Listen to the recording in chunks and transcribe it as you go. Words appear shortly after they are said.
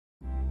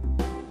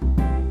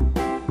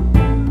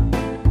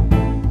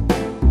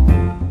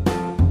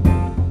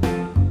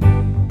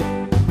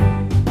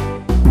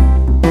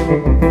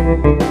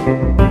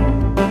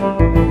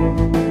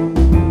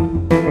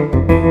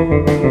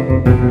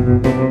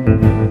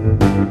I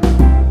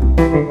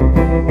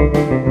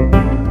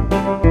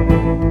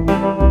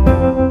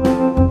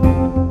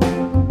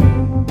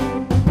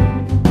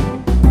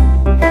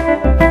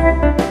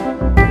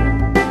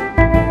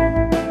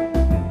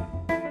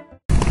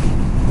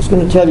was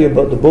going to tell you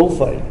about the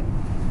bullfight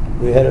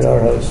we had at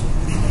our house,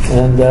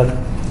 and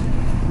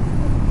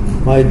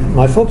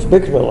my folks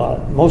bickered a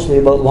lot, mostly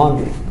about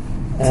laundry,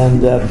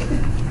 and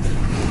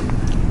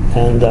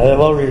I've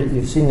already,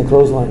 you've seen the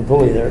clothesline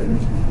pulley there,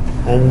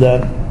 and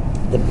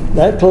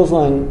that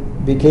clothesline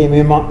became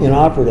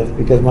inoperative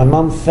because my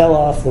mom fell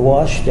off the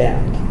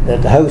washstand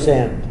at the house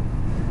end,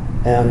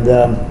 and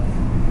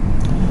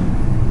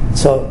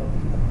so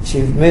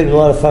she made a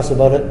lot of fuss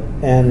about it,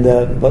 and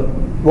but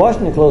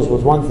washing the clothes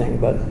was one thing,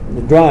 but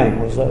the drying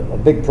was a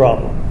big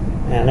problem.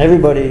 And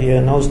everybody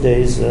in those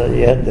days,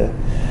 you had the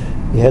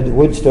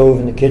wood stove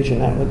in the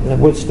kitchen. The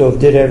wood stove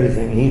did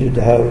everything: heated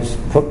the house,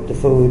 cooked the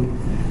food,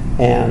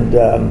 and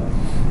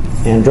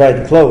dried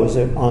the clothes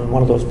on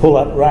one of those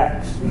pull-up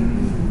racks.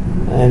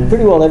 And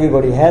pretty well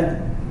everybody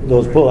had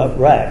those pull-up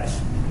racks,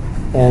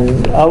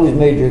 and always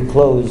made your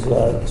clothes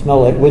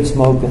smell like wood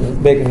smoke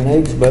and bacon and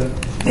eggs, but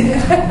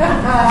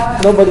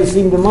nobody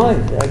seemed to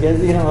mind. I guess,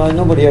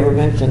 nobody ever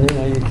mentioned,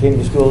 you came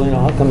to school,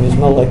 how come you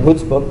smell like wood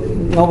smoke?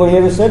 Nobody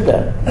ever said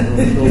that.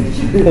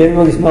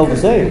 Everybody smelled the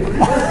same.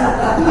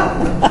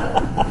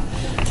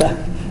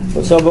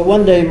 But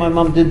one day my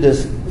mom did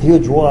this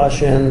huge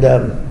wash, and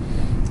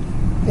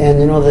you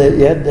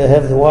had to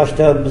have the wash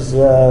tubs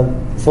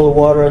full of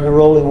water in the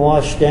rolling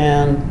wash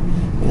stand,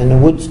 and the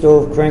wood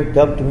stove cranked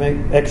up to make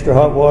extra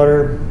hot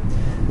water,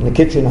 and the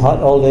kitchen hot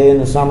all day in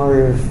the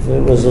summer if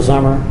it was the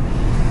summer.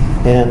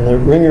 And the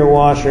wringer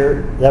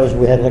washer,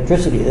 we had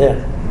electricity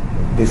then.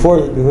 Before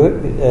the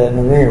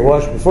wringer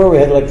washer, before we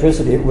had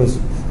electricity, it was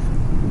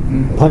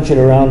punching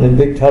around in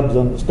big tubs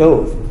on the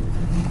stove.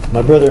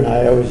 My brother and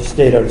I always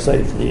stayed out of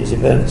sight for these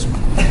events.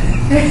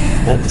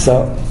 And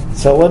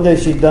so one day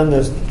she'd done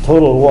this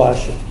total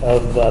wash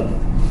of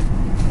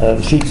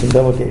sheets and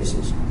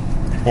pillowcases,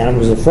 and it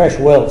was a fresh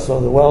well, so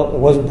it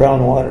wasn't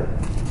brown water,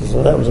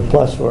 so that was a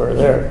plus for her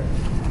there.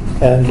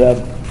 And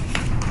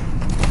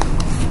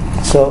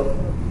so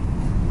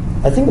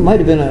I think it might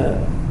have been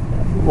it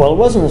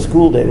wasn't a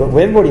school day, but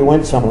everybody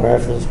went somewhere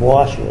after this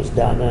wash was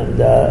done,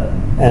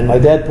 and my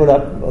dad put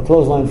up a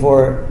clothesline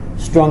for her,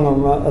 strung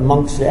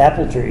amongst the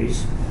apple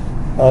trees.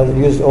 He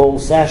used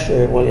old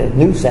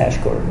new sash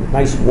cord,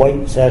 nice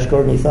white sash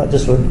cord, and he thought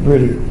this would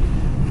really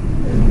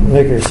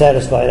make her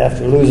satisfied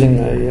after losing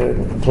the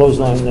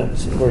clothesline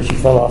where she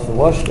fell off the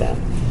washstand.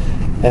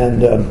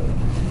 And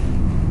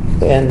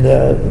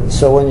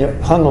so when you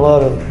hung a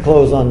lot of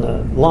clothes on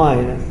the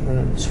line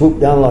and swooped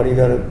down a lot, you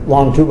got a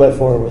long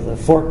 2x4 with a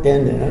forked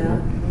end in it,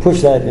 and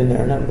push that in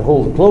there, and that would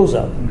hold the clothes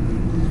up.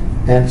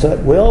 And so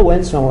we all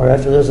went somewhere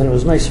after this, and it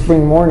was a nice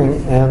spring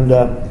morning, and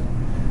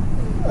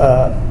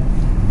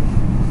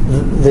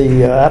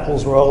the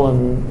apples were all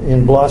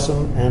in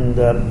blossom, and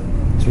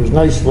there was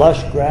nice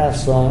lush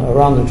grass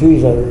around the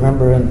trees, I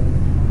remember, and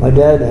my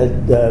dad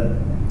had,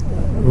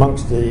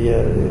 amongst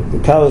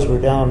the cows were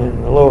down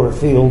in the lower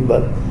field,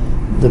 but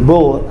the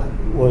bull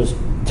was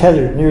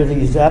tethered near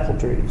these apple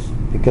trees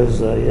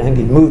because I think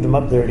he'd moved them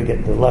up there to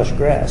get the lush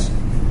grass.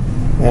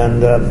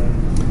 And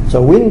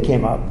so wind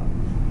came up,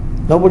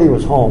 nobody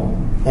was home,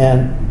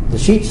 and the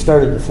sheets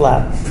started to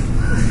flap,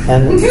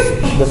 and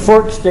the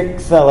fork stick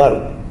fell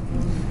out,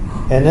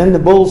 and then the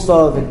bull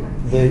saw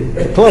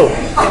the clothes,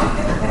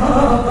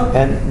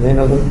 and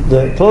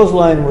the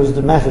clothesline was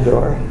the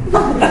Matador,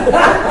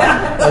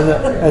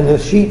 and the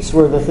sheets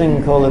were the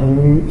thing called a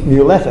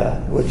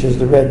muleta, which is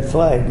the red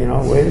flag,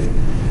 wave.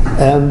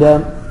 And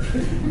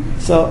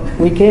so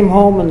we came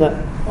home, and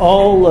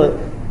all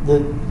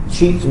the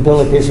sheets and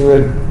pillowcases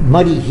were a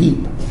muddy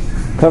heap,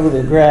 covered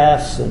with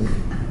grass and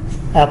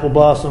apple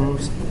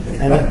blossoms,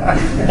 and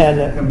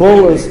the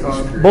bull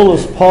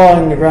was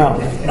pawing the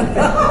ground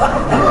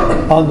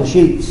on the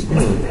sheets.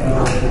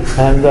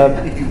 And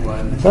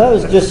so that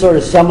was just sort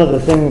of some of the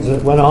things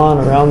that went on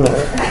around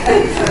there.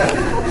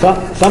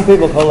 Some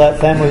people call that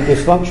family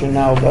dysfunction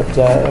now, but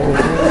it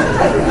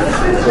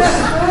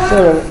was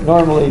sort of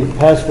normally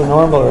passed for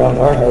normal around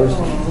our house.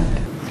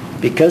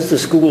 Because the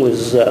school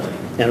is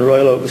in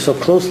Royal Oak so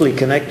closely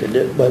connected,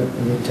 but you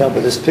can tell by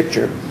this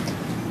picture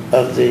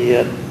of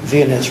the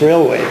V&S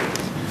Railway.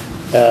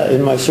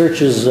 In my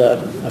searches,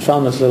 I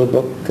found this little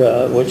book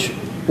which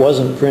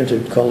wasn't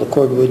printed, called the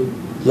Cordwood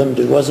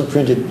Limited. It wasn't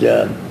printed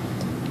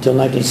till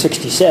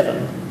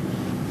 1967,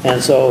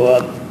 and so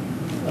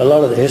a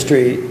lot of the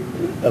history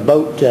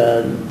about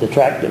the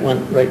track that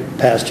went right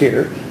past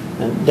here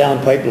and down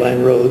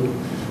Pipeline Road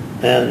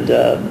and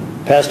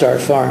past our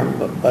farm.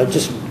 I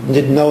just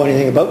didn't know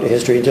anything about the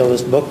history until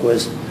this book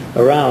was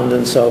around,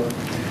 and so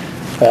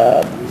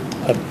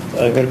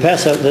I'm going to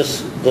pass out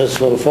this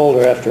little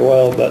folder after a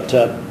while, but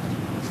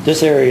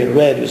this area in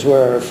red is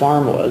where our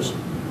farm was,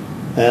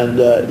 and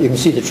you can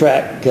see the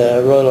track.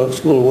 Royal Oak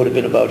School would have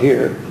been about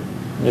here,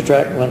 and the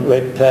track went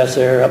right past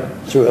there up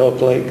through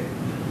Elk Lake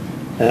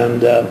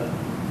and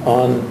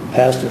on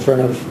past in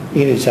front of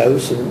Enid's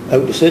house and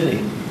out to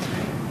Sydney.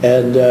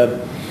 And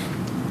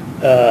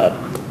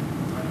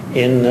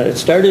it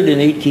started in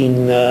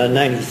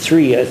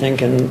 1893, I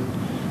think, and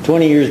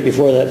 20 years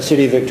before that,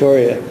 City of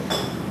Victoria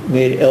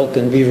made Elk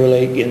and Beaver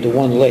Lake into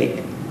one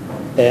lake,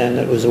 and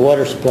it was a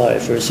water supply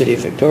for the City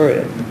of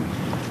Victoria.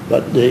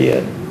 But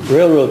the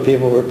railroad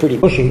people were pretty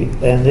pushy,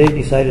 and they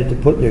decided to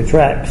put their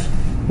tracks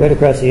right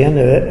across the end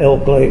of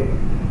Elk Lake,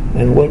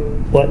 and what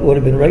would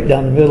have been right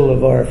down the middle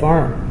of our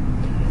farm.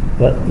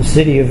 But the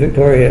City of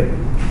Victoria,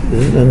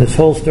 and this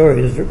whole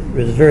story is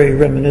very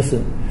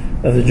reminiscent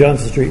of the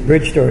Johnson Street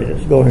Bridge story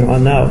that's going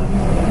on now.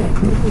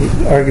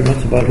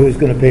 Arguments about who's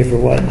going to pay for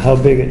what, and how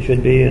big it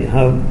should be, and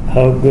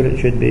how good it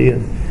should be.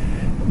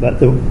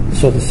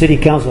 So the City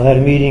Council had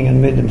a meeting and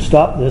made them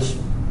stop this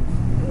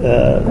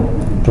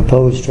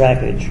proposed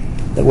trackage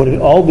that would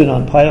have all been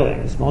on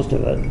pilings, most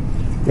of it,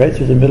 right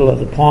through the middle of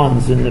the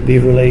ponds in the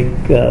Beaver Lake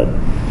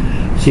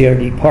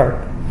CRD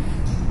Park.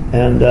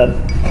 And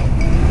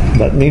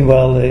but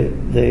meanwhile,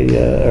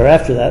 or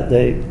after that,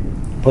 they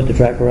put the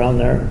track around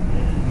there.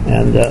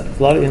 And a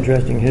lot of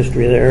interesting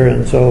history there.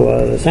 And so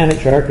the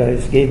Saanich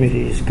Archives gave me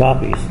these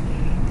copies,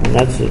 and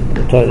that's the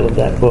title of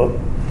that book.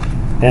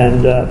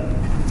 And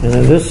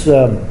then this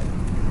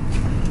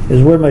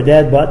is where my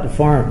dad bought the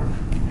farm.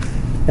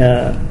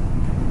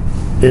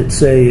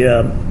 It's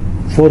a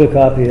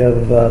photocopy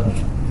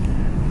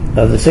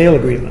of the sale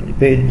agreement. He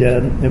paid,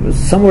 it was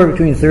somewhere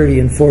between 30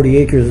 and 40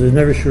 acres. I was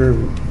never sure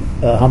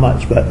how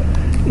much, but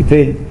he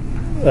paid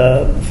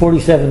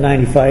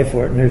 $47.95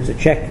 for it, and there's a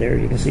check there,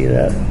 you can see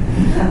that.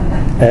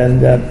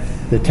 And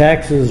the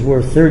taxes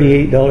were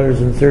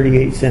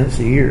 $38.38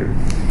 a year.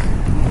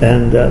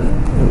 And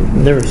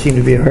never seemed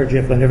to be a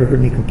hardship. I never heard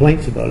any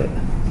complaints about it.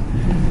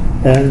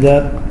 And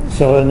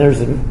and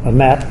there's a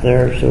map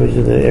there, shows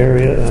you the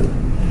area. And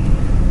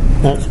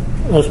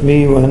that's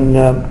me when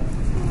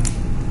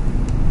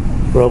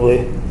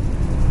probably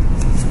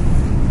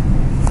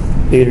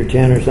 8 or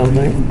 10 or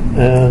something.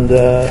 And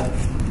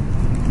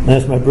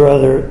that's my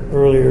brother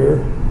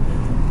earlier,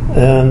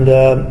 and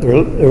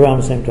around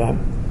the same time.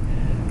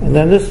 And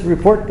then this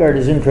report card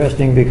is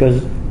interesting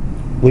because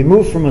we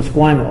moved from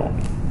Esquimalt,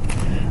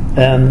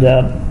 and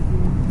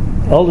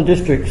all the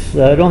districts,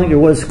 I don't think there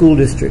was school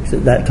districts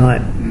at that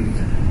time.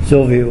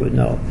 Sylvia would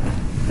know.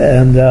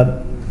 And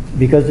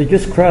because they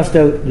just crossed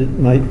out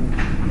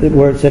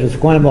where it said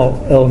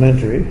Esquimalt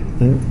Elementary,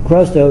 and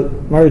crossed out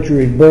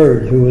Marjorie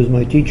Bird, who was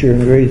my teacher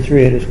in grade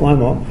 3 at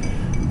Esquimalt,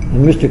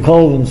 and Mr.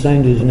 Colvin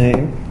signed his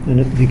name, and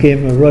it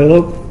became a Royal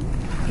Oak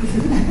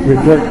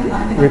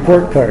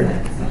report card.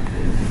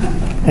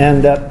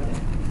 And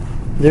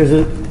there's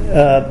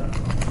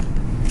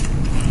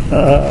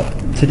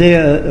today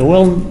a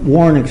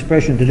well-worn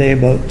expression today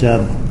about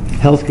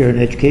healthcare and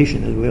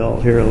education, as we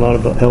all hear a lot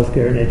about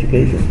healthcare and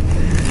education.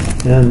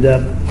 And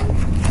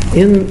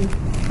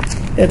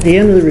at the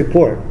end of the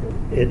report,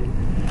 it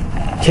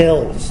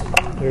tells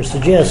or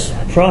suggests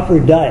proper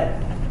diet.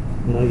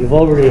 You know, you've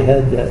already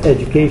had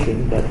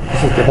education, but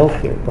this is the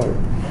healthcare part.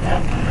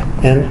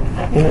 And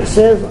it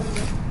says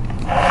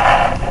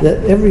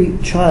that every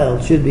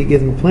child should be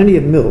given plenty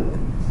of milk,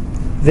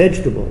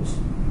 vegetables,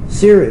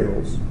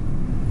 cereals,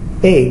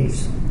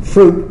 eggs,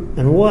 fruit,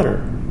 and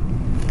water.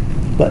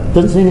 But it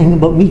doesn't say anything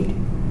about meat.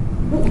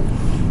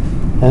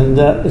 And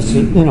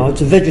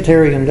it's a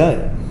vegetarian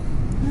diet.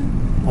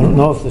 I don't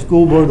know if the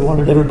school board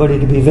wanted everybody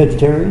to be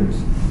vegetarians,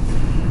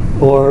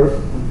 or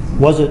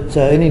was it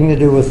anything to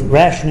do with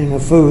rationing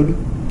of food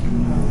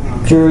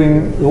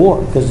during the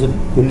war? Because the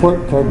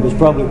report card was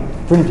probably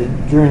printed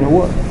during the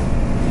war.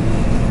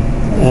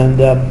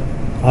 And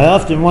I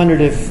often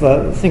wondered if,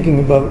 thinking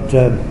about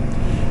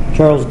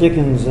Charles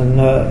Dickens and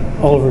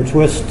Oliver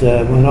Twist,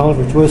 when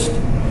Oliver Twist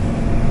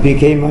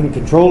became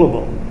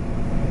uncontrollable,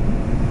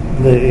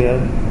 they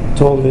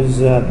told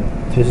his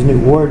new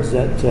wards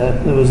that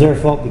it was their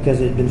fault because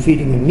they'd been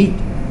feeding him meat.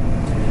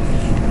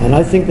 And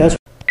I think that's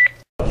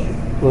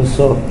was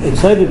so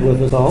excited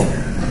with us all,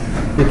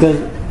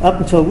 because up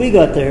until we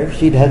got there,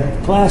 she'd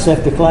had class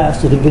after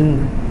class that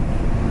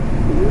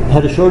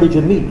had a shortage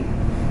of meat.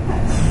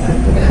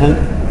 And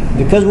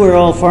because we're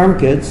all farm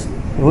kids,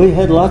 we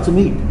had lots of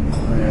meat.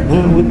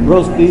 With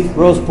roast beef,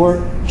 roast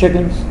pork,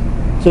 chickens,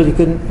 so you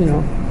couldn't,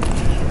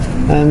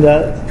 And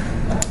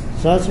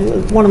so that's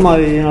one of my,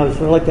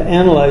 sort of like to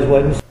analyze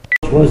why Miss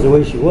was the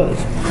way she was.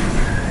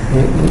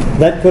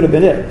 That could have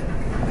been it.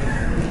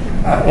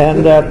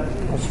 And I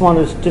just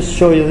want to just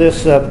show you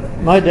this.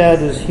 My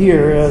dad is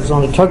here, is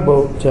on a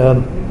tugboat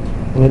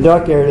in the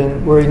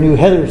dockyard, where he knew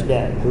Heather's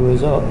dad, who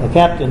was a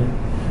captain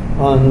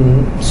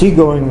on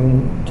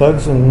seagoing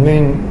tugs and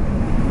main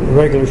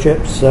regular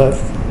ships,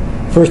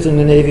 first in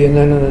the Navy and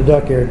then in the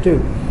dockyard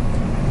too.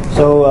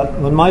 So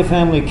when my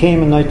family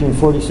came in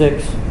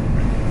 1946,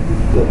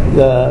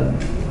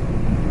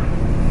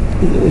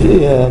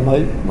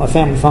 my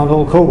family found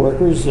old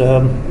co-workers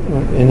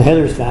in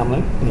Heather's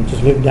family, and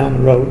just lived down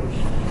the road.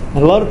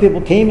 And a lot of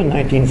people came in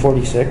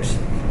 1946,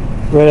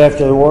 right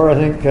after the war. I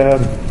think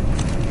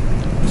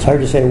it's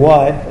hard to say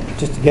why,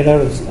 just to get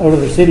out of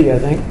the city. I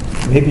think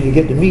maybe to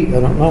get to meet. I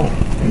don't know.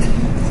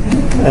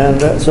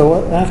 And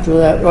so after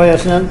that, oh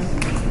yes, and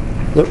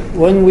then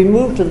when we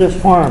moved to this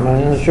farm,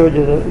 I showed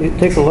you, you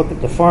take a look at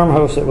the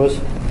farmhouse. It was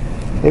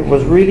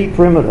really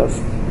primitive.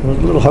 There was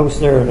a little house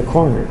there in the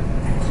corner,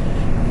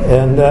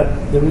 and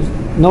there was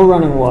no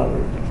running water,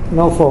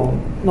 no phone,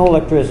 no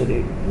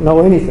electricity, no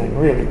anything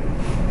really.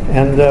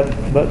 And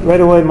but right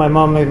away, my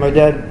mom made my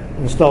dad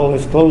install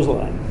this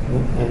clothesline,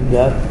 and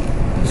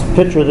this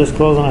picture of this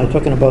clothesline I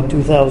took in about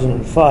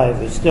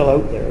 2005 is still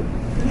out there.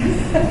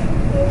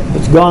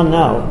 It's gone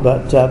now,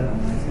 but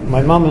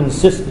my mom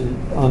insisted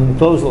on the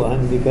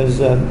clothesline because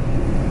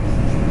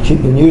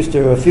she'd been used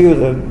to a few of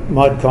the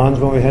mod cons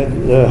when we had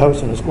the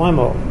house in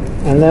Esquimalt.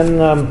 And then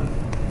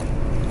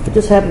I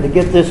just happened to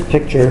get this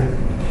picture.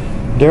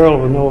 Daryl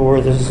would know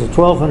where this is, a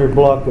 1200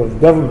 block of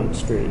Government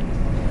Street.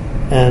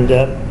 And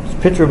this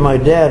picture of my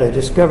dad, I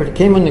discovered, it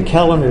came in the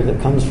calendar that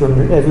comes from,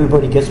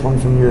 everybody gets one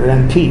from your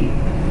MP.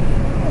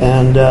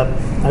 And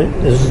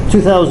this is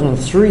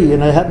 2003,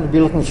 and I happened to be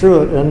looking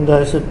through it, and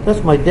I said,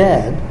 that's my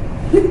dad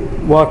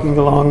walking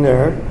along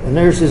there, and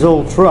there's his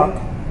old truck,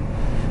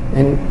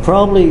 and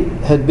probably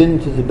had been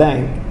to the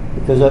bank,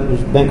 because that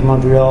was Bank of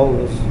Montreal.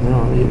 Was, you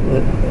know,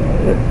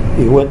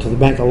 he went to the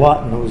bank a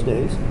lot in those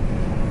days,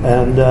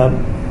 and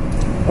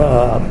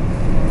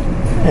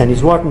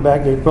he's walking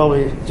back there,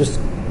 probably just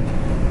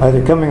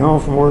either coming home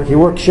from work. He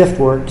worked shift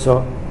work,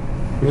 so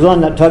he was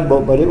on that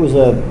tugboat, but it was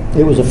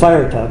a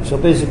fire tug. So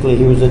basically,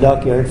 he was a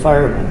dockyard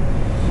fireman,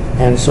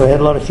 and so he had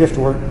a lot of shift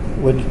work,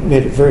 which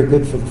made it very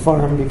good for the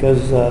farm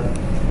because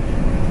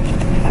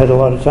had a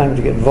lot of time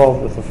to get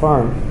involved with the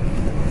farm.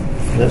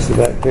 And that's the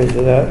back page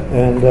of that.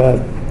 And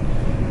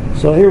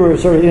so here we're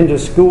sort of into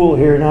school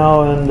here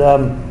now, and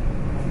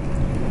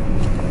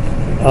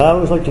I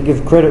always like to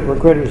give credit where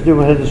credit is due.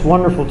 I had this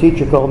wonderful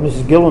teacher called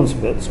Mrs.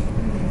 Gillenspitz.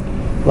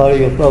 A lot of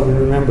you probably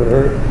remember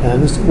her.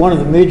 And this, one of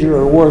the major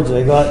awards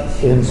I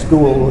got in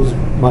school was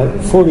my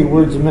 40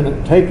 words a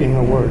minute typing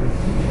award.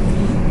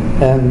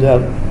 And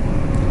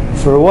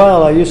for a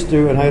while I used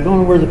to, and I don't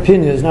know where the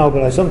pin is now,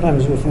 but I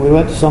sometimes, if we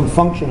went to some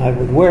function, I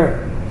would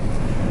wear it.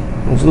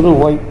 It's a little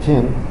white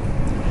pin.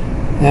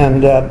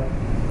 And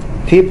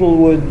people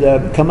would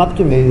come up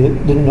to me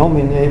that didn't know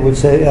me, and they would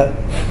say,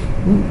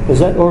 is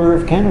that Order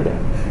of Canada?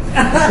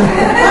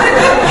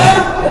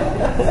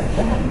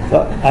 So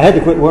I had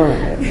to quit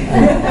wearing it.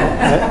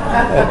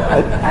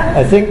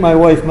 I think my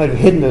wife might have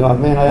hidden it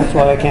on me, and that's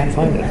why I can't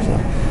find it. So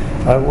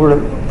I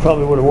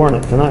probably would have worn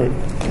it tonight.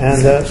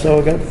 And so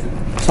I got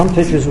some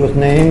pictures with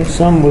names,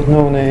 some with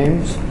no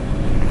names,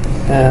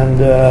 and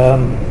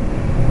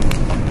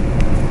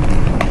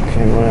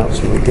okay, what else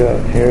have we got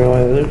here?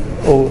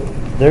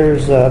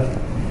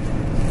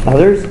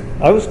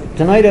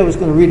 Tonight I was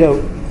going to read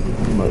out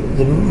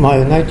my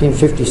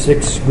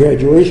 1956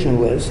 graduation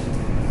list,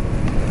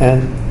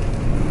 and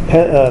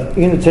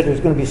Enid said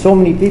there's going to be so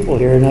many people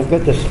here, and I've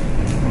got this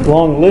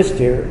long list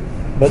here,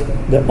 but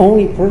the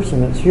only person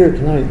that's here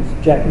tonight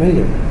is Jack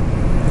Miller.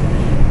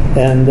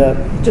 And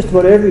just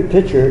about every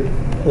picture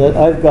that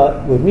I've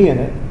got with me in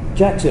it,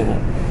 Jack's in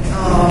it.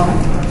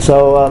 Aww.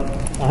 So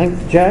I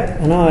think Jack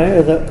and I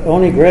are the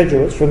only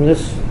graduates from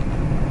this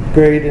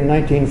grade in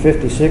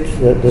 1956,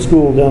 the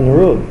school down the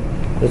road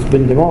that's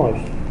been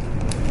demolished.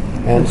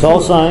 And it's all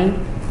signed.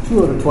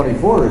 2 out of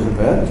 24 isn't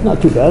bad. It's not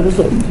too bad, is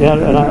it? Yeah,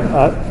 and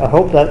I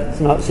hope that's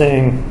not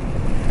saying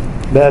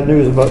bad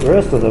news about the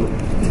rest of them.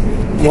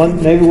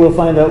 Maybe we'll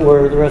find out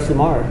where the rest of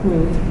them are.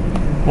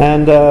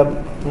 And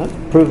that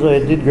proves I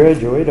did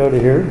graduate out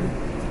of here.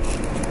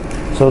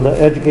 So the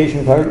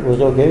education part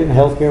was okay, and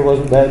healthcare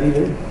wasn't bad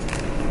either.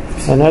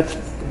 And that's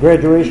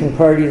graduation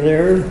party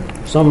there.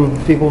 Some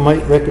people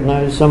might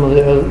recognize some of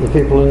the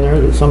people in there,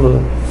 that some of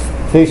the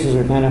faces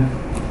are kind of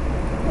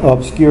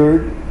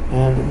obscured.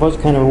 And it was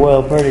kind of a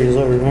wild party, as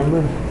I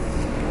remember.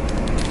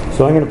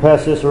 So I'm going to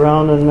pass this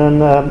around, and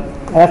then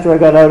after I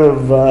got out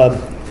of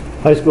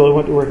high school, I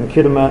went to work in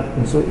Kitimat,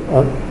 and so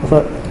I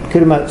thought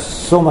Kitimat's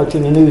so much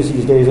in the news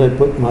these days, I'd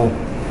put my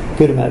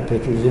Kitimat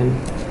pictures in.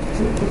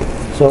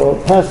 So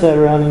I'll pass that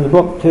around in the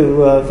book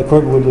to the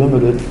Cordwood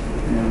Limited,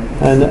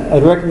 and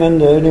I'd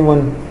recommend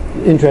anyone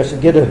interested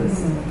get a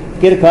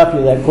copy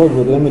of that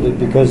Cordwood Limited,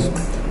 because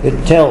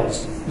it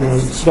tells, you know,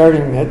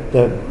 starting at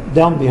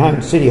down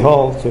behind City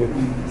Hall to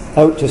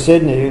out to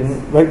Sydney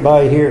and right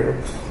by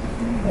here,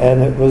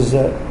 and it was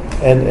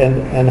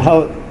and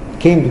how it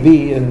came to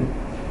be, and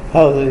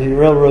how the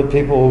railroad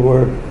people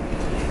were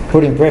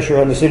putting pressure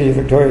on the city of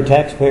Victoria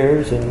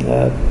taxpayers, and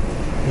a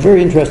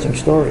very interesting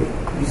story.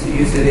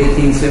 You said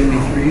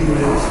 1873 when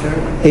did it start?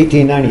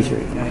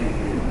 1893.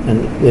 And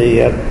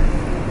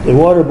the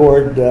water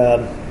board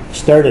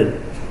started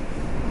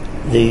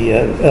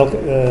the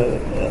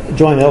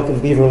joined Elk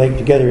and Beaver Lake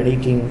together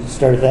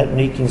started that in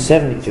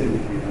 1872.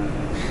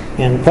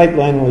 And the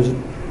pipeline was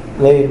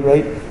laid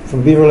right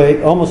from Beaver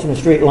Lake, almost in a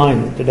straight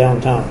line to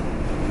downtown.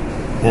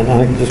 And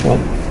I think it just went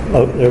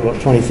out there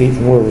about 20 feet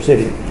from where we're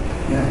sitting.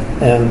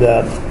 Yeah.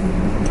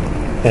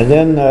 And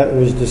then it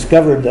was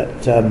discovered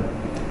that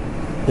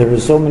there were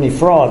so many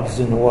frogs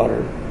in the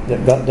water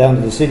that got down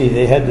to the city,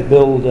 they had to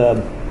build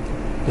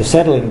the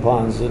settling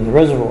ponds in the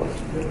reservoirs.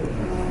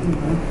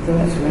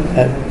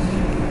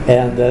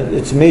 And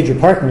it's a major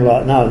parking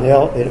lot now.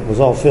 It was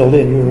all filled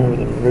in. You remember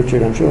them,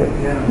 Richard, I'm sure.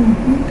 Yeah.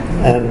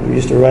 And we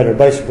used to ride our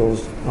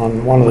bicycles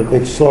on one of the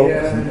big slopes.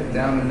 Yeah,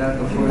 down and up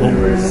before there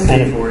were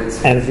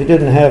skateboards. And if you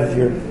didn't have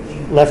your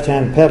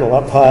left-hand pedal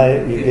up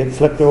high, you get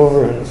flipped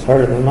over, and it's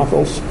harder than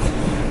knuckles.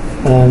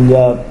 And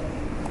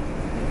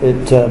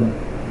it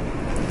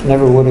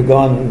never would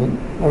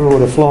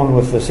have flown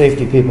with the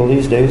safety people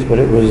these days, but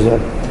it was a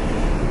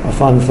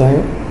fun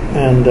thing.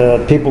 And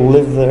people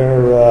live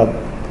there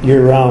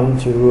year-round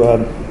to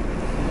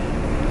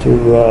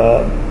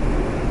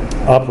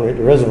operate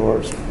the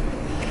reservoirs.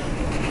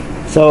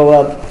 So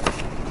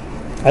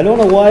I don't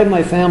know why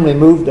my family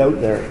moved out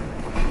there,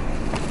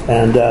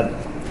 and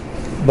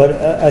but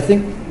I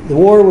think the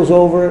war was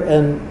over,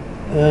 and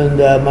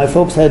my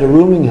folks had a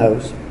rooming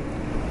house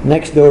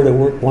next door to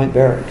Work Point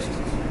Barracks,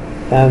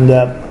 and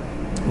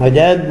my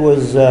dad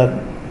was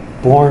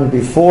born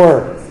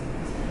before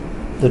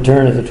the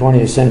turn of the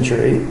 20th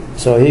century,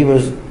 so he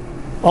was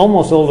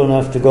almost old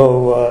enough to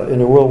go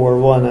into World War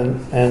I,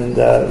 and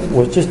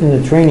was just in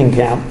the training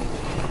camp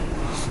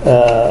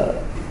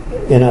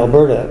in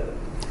Alberta.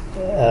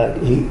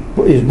 He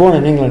was born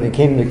in England and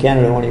came to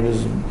Canada when he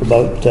was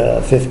about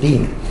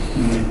 15,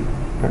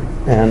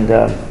 and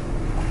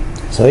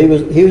so he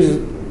was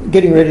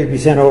getting ready to be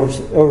sent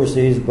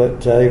overseas,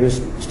 but he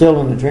was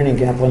still in the training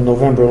camp on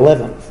November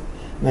 11th,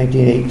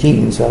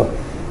 1918. So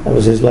that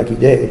was his lucky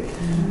day.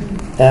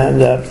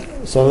 And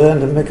so then,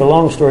 to make a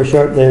long story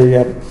short,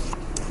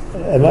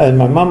 and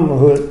my mom,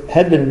 who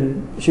had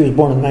been, she was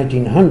born in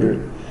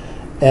 1900,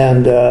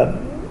 and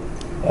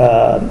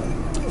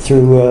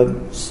through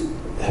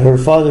her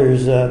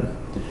father's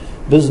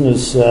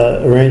business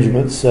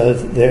arrangements,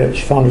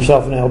 she found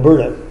herself in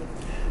Alberta,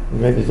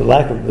 maybe the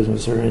lack of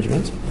business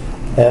arrangements.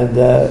 And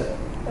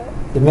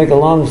to make a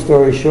long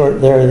story short,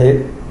 there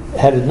they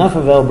had enough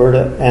of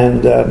Alberta,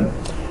 and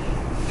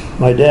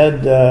my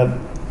dad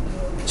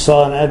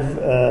saw an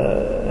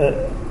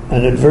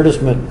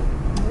advertisement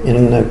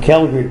in the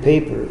Calgary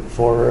paper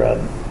for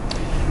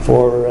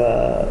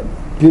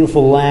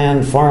beautiful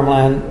land,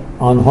 farmland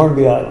on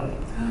Hornby Island.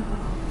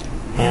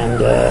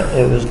 And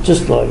it was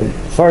just like,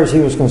 as far as he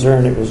was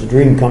concerned, it was a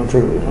dream come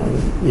true.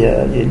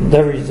 Yeah, you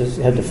just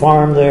had to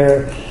farm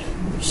there,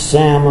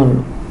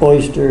 salmon,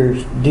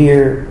 oysters,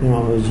 deer. It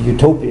was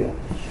utopia.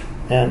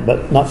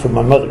 But not for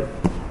my mother.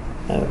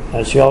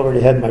 She already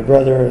had my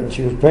brother, and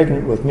she was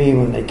pregnant with me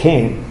when they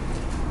came,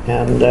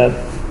 and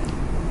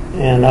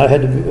I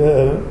had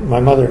to. My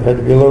mother had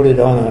to be loaded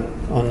on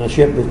the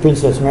ship, the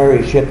Princess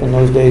Mary ship in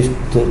those days,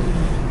 to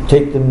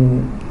take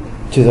them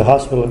to the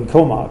hospital in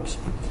Comox,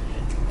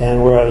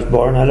 and where I was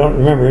born. I don't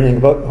remember anything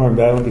about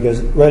Hornby Island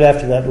because right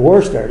after that the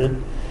war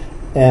started,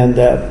 and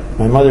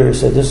my mother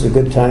said this is a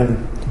good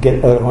time to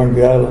get out of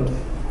Hornby Island,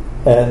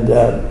 and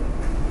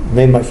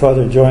made my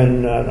father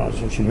join.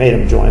 She made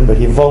him join, but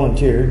he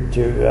volunteered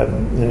to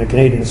in the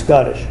Canadian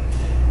Scottish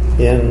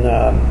in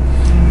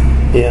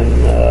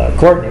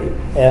Courtenay,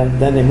 and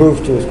then they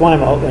moved to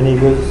Esquimalt, and he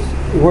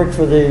worked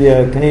for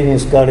the Canadian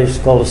Scottish,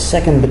 called the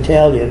 2nd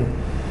Battalion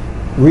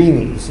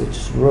Remies,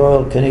 it's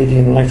Royal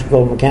Canadian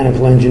Electrical and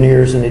Mechanical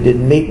Engineers, and they did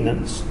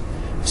maintenance.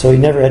 So he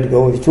never had to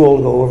go. He was too old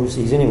to go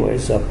overseas anyway.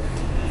 So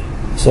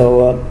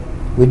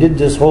we did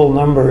this whole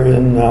number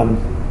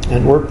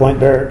at Work Point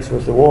Barracks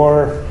with the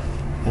war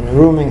and the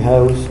rooming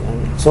house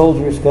and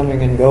soldiers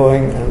coming and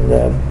going, and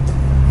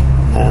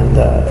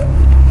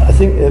I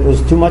think it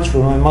was too much for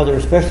my mother,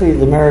 especially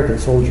the American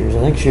soldiers. I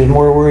think she was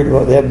more worried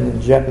about them than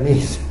the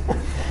Japanese.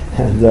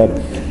 And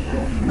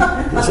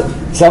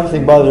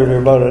something bothered her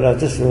about it. I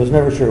was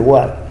never sure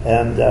what.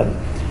 And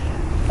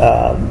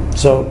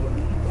so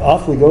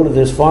off we go to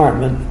this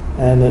farm,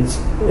 and it's,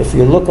 if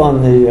you look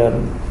on the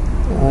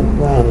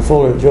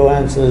folder,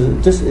 Joanne says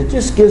it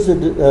just gives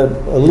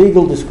a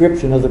legal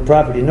description of the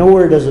property.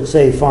 Nowhere does it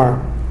say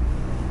farm.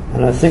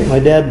 And I think my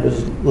dad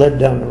was led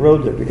down the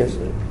road there because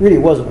it really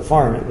wasn't a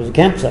farm. It was a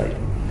campsite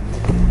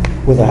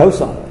with a house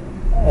on it.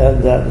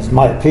 And that is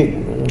my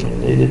opinion. I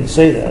mean, they didn't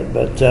say that,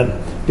 but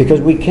because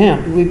we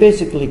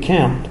basically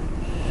camped.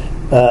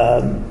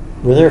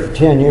 We're there for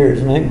 10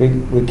 years, and I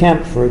think we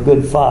camped for a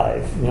good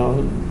 5.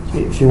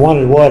 If you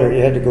wanted water,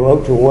 you had to go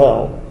out to a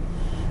well,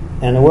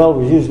 and the well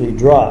was usually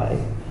dry.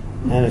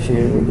 And if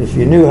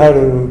you knew how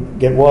to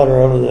get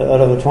water out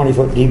of a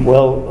 20-foot deep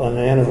well on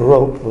the end of a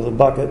rope with a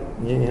bucket,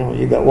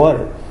 you got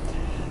water.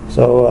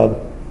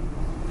 So,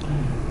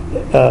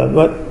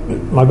 but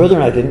my brother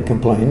and I didn't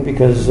complain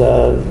because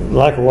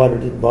lack of water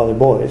didn't bother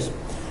boys,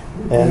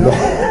 and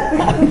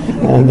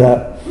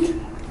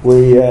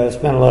we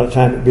spent a lot of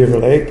time at Beaver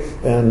Lake,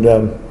 and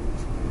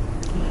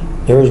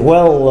there was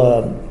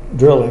well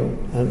drilling,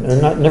 and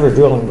never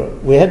drilling,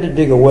 but we had to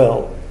dig a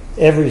well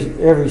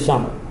every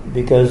summer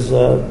because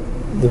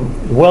the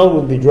well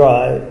would be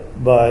dry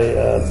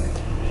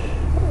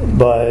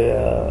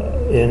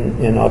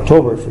in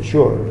October for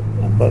sure.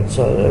 But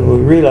so we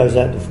realized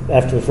that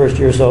after the first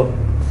year. So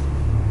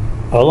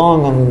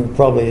along and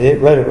probably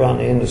right around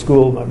the end of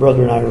school, my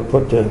brother and I were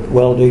put to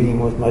well digging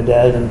with my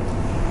dad,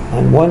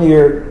 And one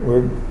year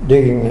we're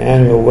digging an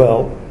annual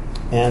well,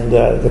 and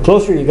the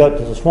closer you got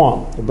to the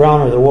swamp, the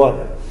browner the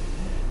water.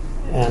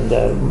 And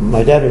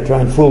my dad would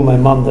try and fool my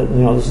mom that,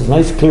 this is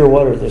nice clear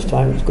water this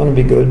time, it's going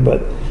to be good,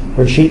 but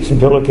her sheets and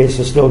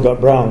pillowcases still got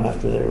brown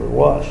after they were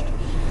washed.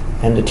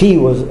 And the tea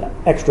was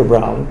extra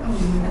brown,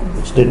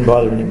 which didn't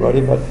bother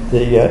anybody, but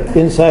the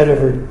inside of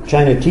her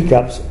china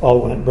teacups all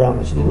went brown,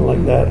 and she didn't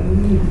like that.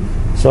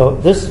 So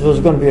this was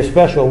going to be a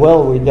special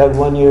well we dug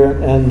one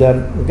year, and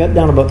we got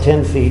down about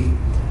 10 feet,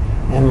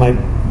 and my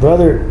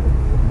brother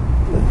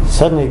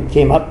suddenly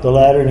came up the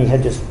ladder, and he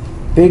had this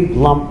big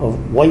lump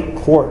of white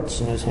quartz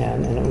in his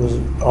hand, and it was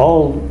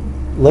all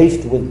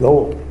laced with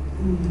gold.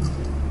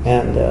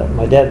 And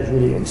my dad was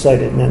really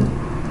excited, and then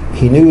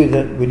he knew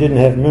that we didn't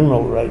have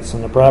mineral rights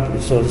on the property,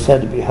 so this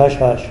had to be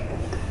hush-hush.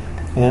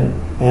 And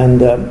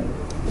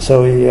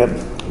so he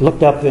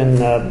looked up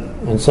in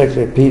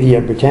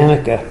Encyclopedia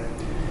Britannica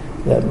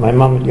that my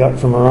mom had got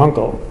from her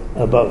uncle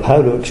about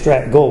how to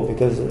extract gold,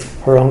 because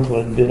her uncle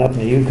had been up in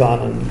the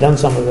Yukon and done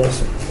some of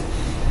this.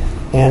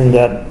 And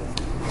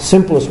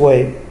simplest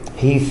way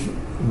he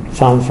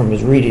found from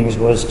his readings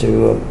was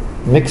to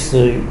mix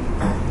the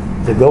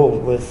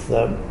gold with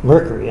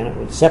mercury, and it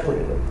would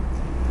separate it.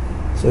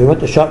 So he went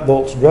to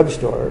Shotbolt's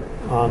drugstore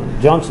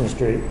on Johnson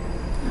Street,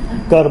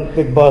 got a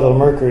big bottle of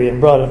mercury and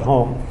brought it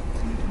home,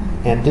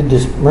 and did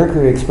this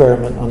mercury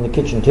experiment on the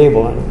kitchen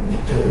table, and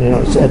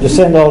had to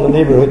send all the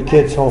neighborhood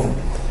kids home.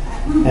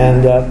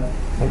 And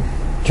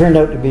it turned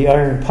out to be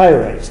iron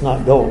pyrites,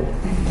 not gold.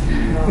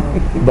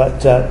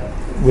 But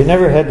we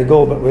never had the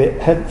gold, but we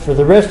had, for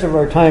the rest of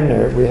our time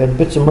there, we had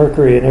bits of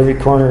mercury in every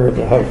corner of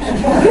the house.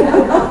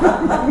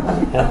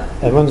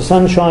 And when the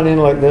sun shone in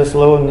like this,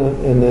 low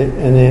in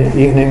the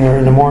evening or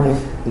in the morning,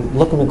 you'd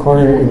look in the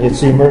corner and you'd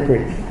see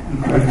mercury.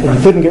 And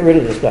you couldn't get rid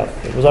of the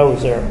stuff. It was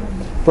always there.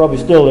 Probably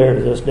still there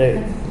to this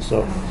day.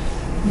 So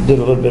did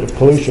a little bit of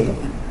pollution.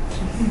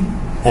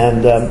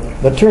 And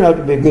but it turned out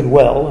to be a good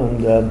well,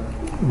 and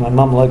my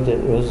mom liked it.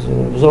 It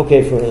was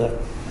okay for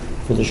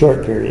the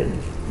short period.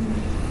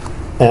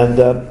 And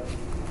there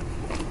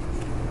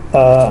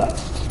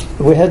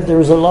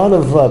was a lot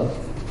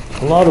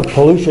of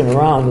pollution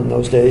around in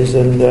those days,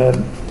 and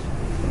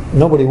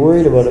nobody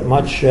worried about it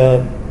much.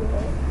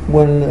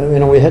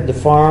 When we had the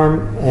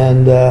farm,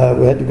 and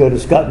we had to go to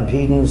Scott and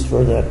Pedon's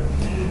for the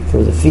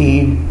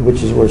feed,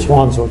 which is where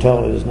Swan's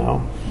Hotel is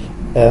now,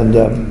 and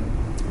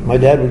my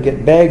dad would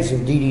get bags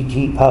of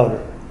DDT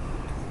powder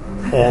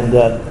and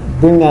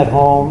bring that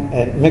home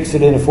and mix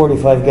it in a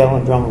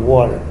 45-gallon drum of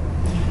water.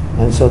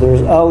 And so there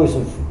was always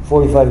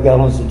 45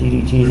 gallons of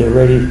DDT. They're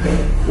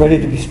ready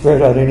to be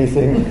spread on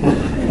anything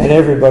and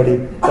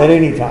everybody at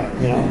any time,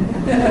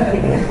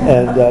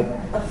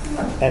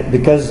 And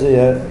because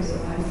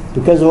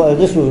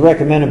this was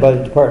recommended by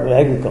the Department of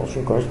Agriculture,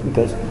 of course,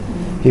 because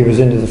he was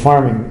into the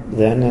farming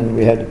then, and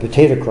we had the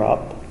potato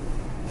crop,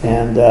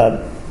 and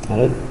the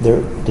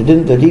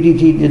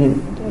DDT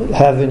didn't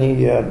have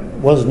any,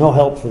 was no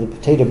help for the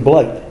potato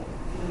blight.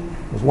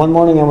 One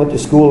morning I went to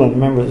school and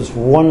remember this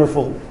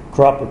wonderful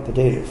crop of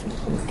potatoes.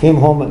 Came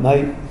home at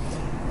night,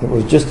 it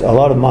was just a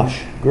lot of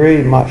mush,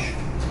 gray mush,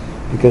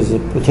 because the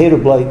potato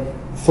blight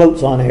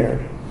floats on air,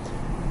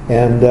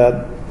 and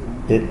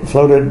it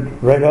floated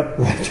right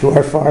to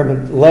our farm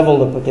and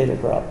leveled the potato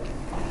crop.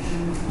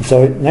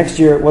 So next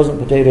year it wasn't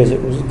potatoes,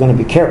 it was going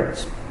to be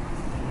carrots.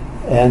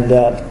 And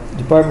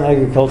Department of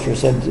Agriculture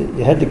said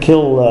you had to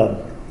kill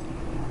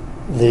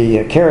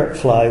the carrot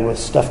fly with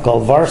stuff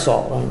called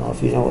Varsol. I don't know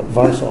if you know what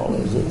Varsol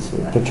is. It's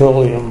a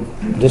petroleum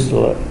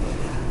distillate.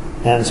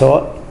 And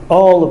so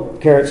all the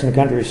carrots in the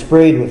country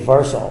sprayed with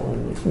Varsol.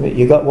 And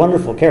you got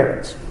wonderful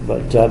carrots,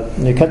 but you're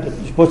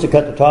supposed to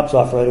cut the tops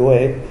off right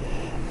away.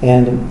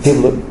 And the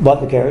people that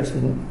bought the carrots, they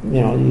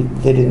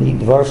didn't eat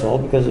the Varsol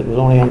because it was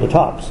only on the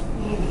tops.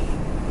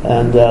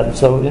 And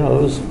so it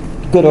was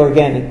good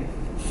organic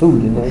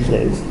food in those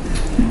days.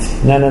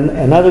 And then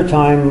another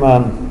time,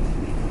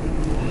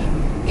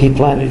 he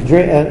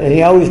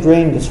always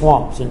drained the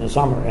swamps in the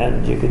summer,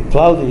 and you could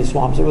plow these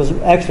swamps. It was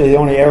actually the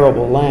only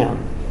arable land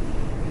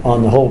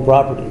on the whole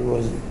property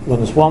was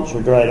when the swamps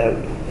were dried out.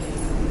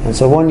 And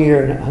so one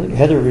year, and I think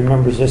Heather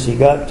remembers this, he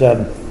got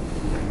a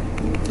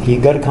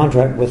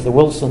contract with the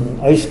Wilson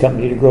Ice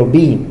Company to grow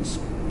beans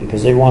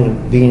because they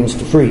wanted beans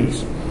to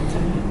freeze.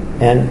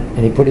 And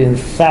he put in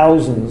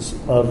thousands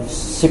of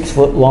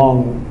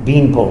 6-foot-long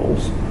bean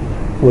poles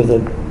with a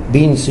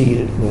bean seed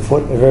at the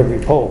foot of every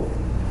pole.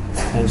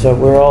 And so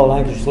we're all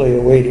anxiously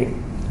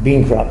awaiting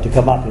bean crop to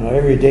come up.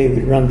 Every day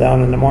we'd run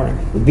down in the morning.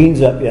 The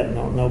beans up yet?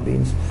 No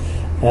beans.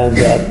 And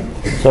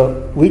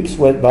so weeks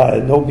went by,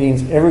 no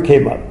beans ever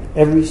came up.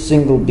 Every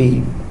single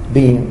bean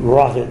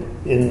rotted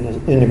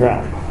in the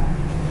ground.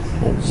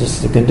 And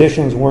just the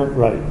conditions weren't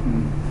right.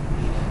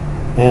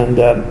 And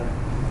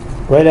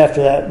right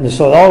after that,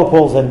 so all the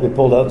poles had to be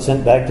pulled out and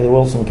sent back to the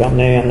Wilson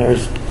Company, and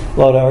there's a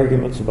lot of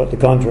arguments about the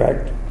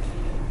contract.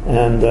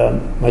 And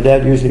my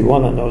dad usually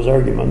won on those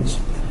arguments.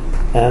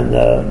 And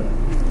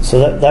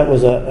so that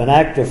was an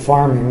act of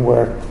farming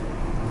where,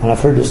 and I've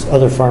heard this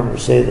other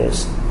farmers say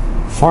this,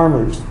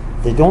 farmers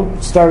they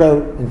don't start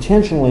out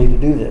intentionally to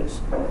do this,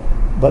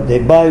 but they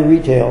buy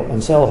retail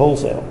and sell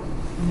wholesale.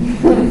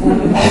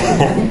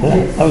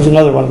 That was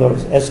another one of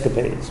those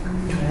escapades.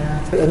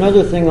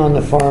 Another thing on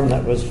the farm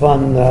that was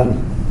fun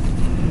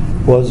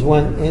was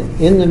when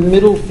in the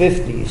middle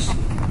 50s,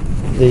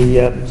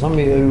 some of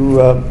you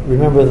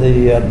remember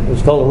it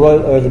was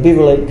called the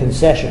Beaver Lake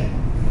Concession.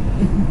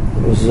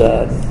 It was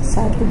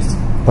Sadlers.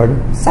 Pardon?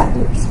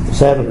 Sadlers.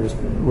 Sadlers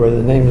were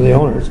the name of the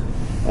owners,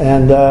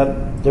 and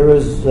there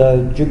was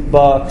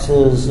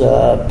jukeboxes,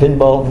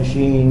 pinball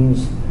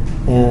machines,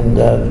 and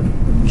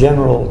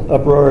general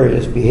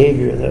uproarious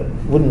behavior that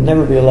would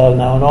never be allowed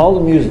now, and all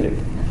the music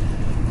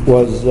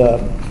was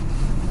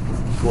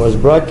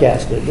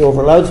broadcasted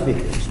over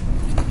loudspeakers.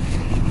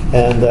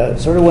 And it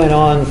sort of went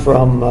on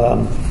from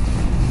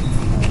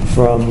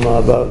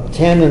about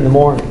 10 in the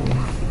morning,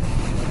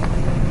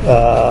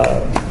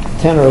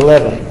 10 or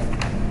 11,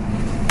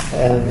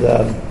 and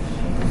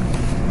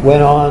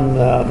went on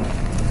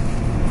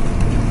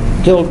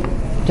till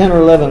 10 or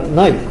 11 at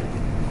night.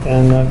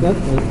 And I've got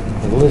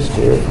the list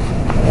here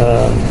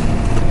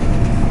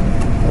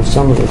of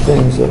some of the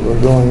things that were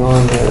going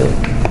on there.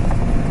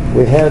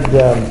 We had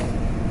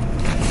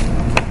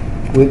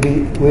we'd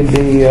be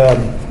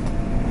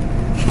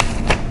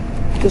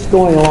just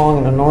going along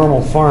in a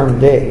normal farm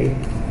day,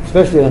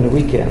 especially on the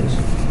weekends,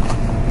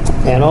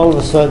 and all of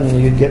a sudden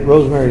you'd get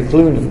Rosemary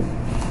Clooney.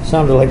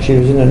 Sounded like she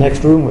was in the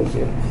next room with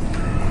you.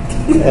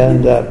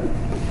 And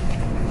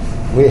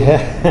we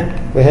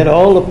had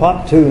all the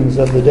pop tunes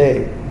of the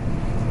day,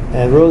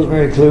 and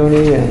Rosemary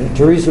Clooney and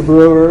Teresa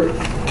Brewer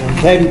and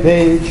Teddy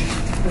Page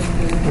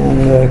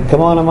and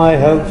Come On to My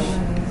House,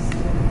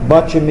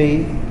 Butcha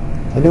Me.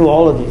 I knew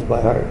all of these by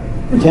heart.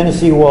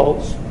 Tennessee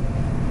Waltz,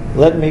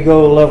 Let Me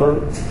Go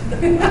Lover,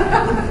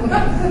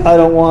 I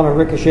Don't Want a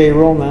Ricochet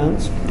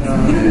Romance,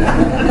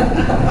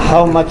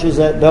 How Much Is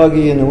That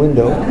Doggy in the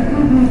Window,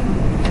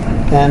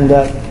 and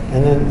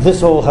then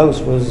This Old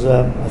House was,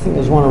 I think it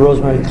was one of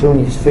Rosemary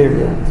Clooney's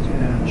favorite.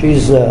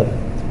 She's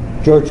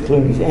George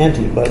Clooney's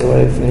auntie, by the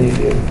way, if any of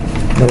you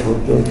know who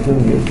George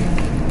Clooney is.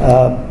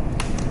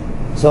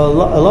 So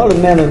a lot of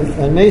men,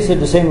 and May said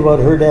the same about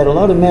her dad, a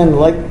lot of men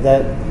liked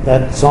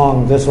that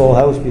song, This Old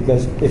House,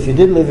 because if you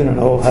did live in an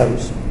old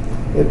house,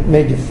 it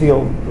made you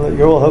feel that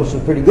your old house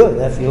was pretty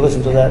good after you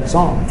listened to that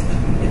song.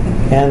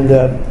 And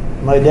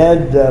my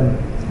dad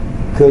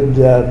could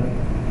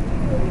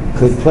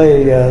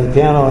play the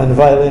piano and the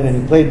violin, and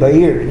he played by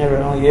ear. He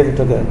ever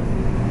took a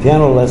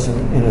piano lesson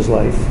in his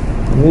life,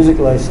 a music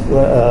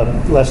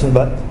lesson,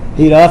 but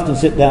he'd often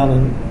sit down,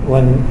 and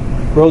when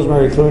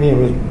Rosemary Clooney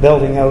was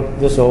belting out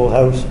This Old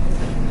House,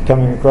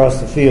 coming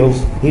across the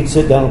fields, he'd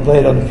sit down and play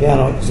it on the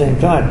piano at the same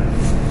time.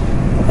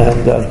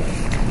 And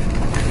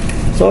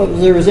so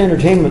there was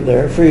entertainment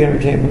there, free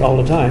entertainment all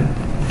the time,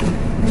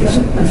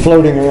 just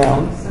floating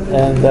around,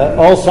 and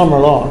all summer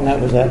long that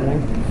was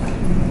happening,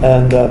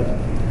 and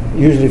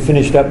usually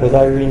finished up with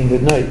Irene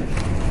Goodnight.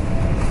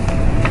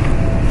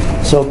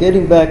 So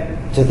getting back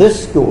to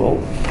this school,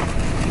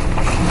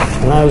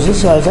 and I was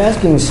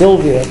asking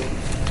Sylvia,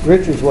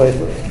 Richard's wife,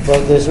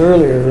 about this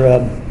earlier,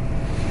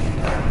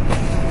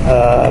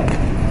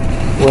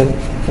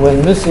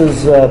 when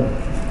Mrs.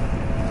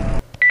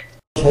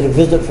 had a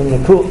visit from the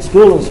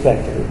school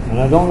inspector, and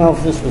I don't know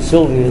if this was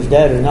Sylvia's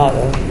dad or not,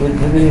 we're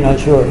really not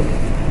sure,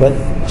 but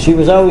she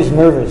was always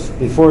nervous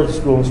before the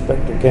school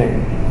inspector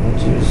came, and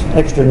she was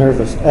extra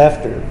nervous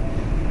after,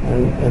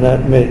 and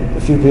that made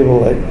a few people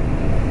like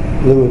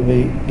Lou and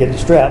me get the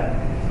strap,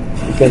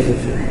 because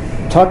if you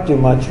talked too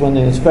much when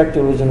the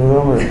inspector was in the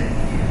room or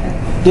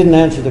didn't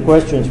answer the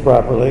questions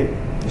properly,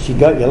 she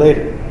got you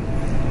later.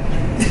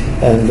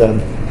 And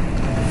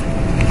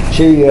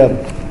she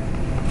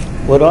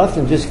would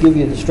often just give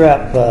you the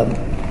strap.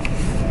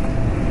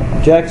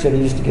 Jack said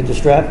he used to get the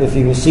strap if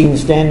he was seen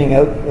standing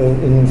out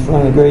in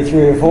front of grade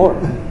 3 or 4.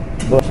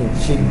 But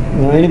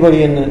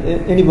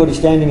anybody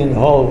standing in the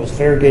hall was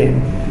fair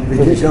game. If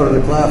you kicked out of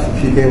the class,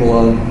 if she came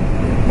along,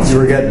 you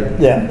were getting it.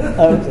 Yeah,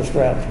 out with the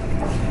strap. I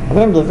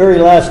remember the very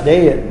last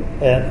day in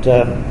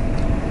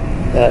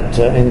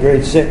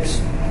grade 6.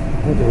 I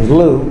think it was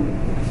Lou,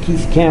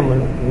 Keith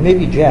Cameron, and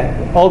maybe Jack.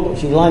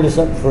 She lined us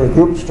up for a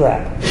group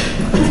strap.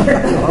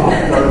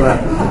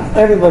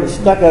 Everybody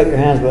stuck out your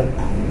hands, but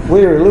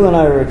Lou and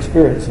I were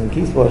experienced, and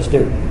Keith was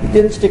too. You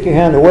didn't stick your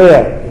hand away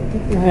out. You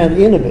took your hand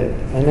in a bit,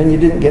 and then you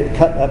didn't get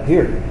cut up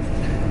here.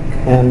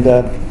 And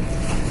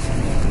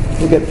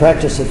we get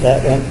practice at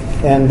that,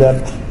 and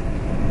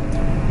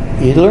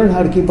you learn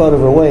how to keep out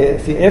of her way.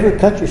 If you ever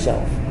cut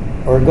yourself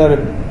or got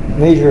a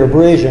major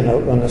abrasion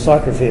out on the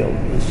soccer field,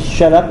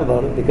 shut up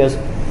about it, because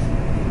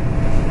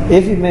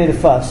if you made a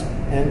fuss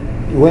and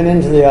you went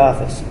into the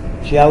office,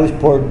 she always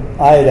poured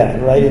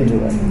iodine right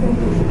into it.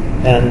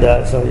 And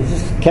so you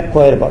just kept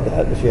quiet about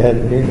that. If you had,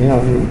 you're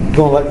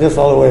going like this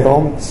all the way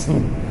home,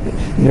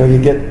 your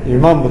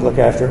mom would look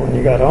after it when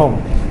you got home,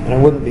 and it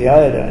wouldn't be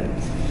iodine,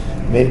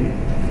 maybe.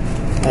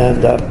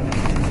 And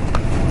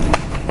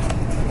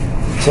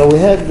so we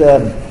had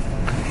the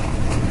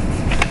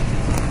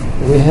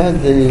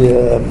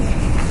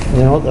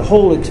you know, the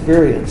whole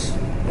experience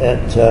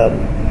at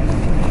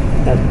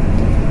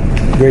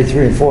grade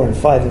 3 and 4 and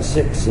 5 and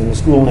 6 in the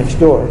school next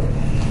door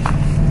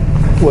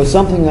was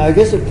something, I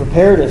guess it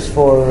prepared us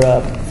for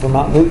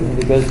Mount Newton,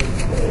 because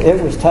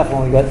it was tough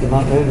when we got to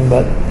Mount Newton,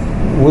 but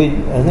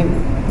I think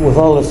with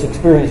all this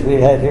experience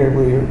we had here,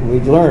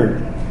 we'd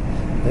learned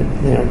that,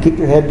 you know, keep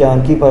your head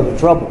down, keep out of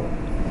trouble.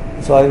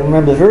 So I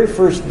remember the very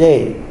first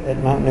day at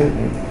Mount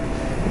Newton,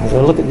 as I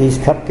look at these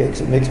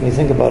cupcakes, it makes me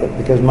think about it,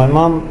 because my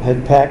mom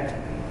had packed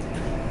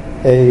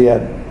a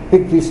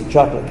big piece of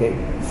chocolate cake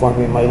for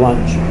me in my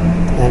lunch,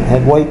 and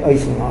had white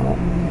icing on it.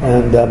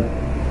 And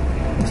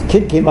this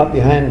kid came up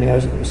behind me. I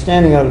was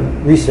standing out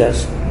of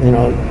recess, you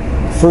know,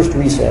 first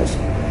recess,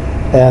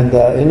 and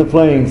in the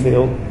playing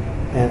field,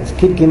 and this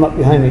kid came up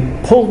behind me,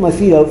 pulled my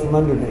feet out from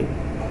under me,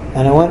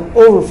 and I went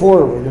over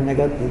forward, and I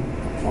got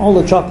all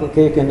the chocolate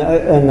cake and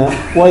the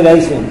white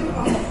icing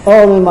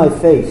all in my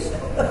face.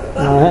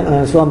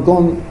 And so I'm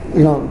going,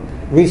 you know,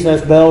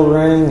 recess bell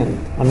ring, and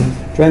I'm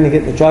trying to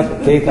get the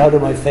chocolate cake out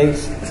of my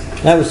face.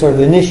 That was sort of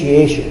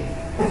initiation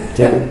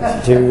to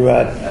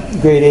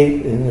grade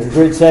 8 and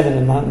grade 7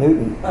 in Mount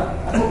Newton.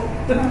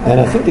 And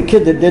I think the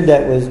kid that did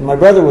that was, my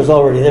brother was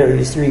already there. He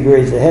was 3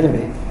 grades ahead of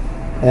me.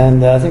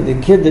 And I think the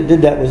kid that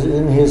did that was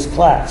in his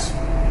class.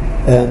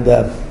 And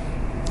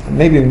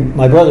maybe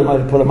my brother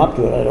might have put him up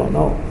to it, I don't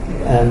know.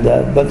 And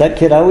but that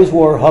kid always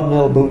wore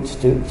hobnail boots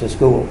to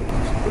school.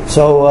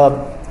 So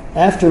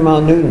after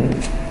Mount Newton,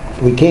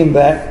 we came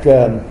back,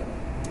 and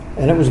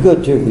it was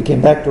good too. We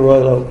came back to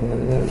Royal Oak.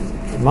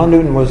 Mount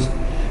Newton was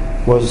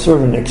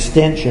sort of an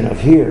extension of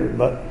here.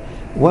 But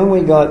when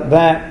we got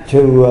back to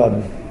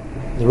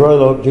the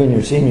Royal Oak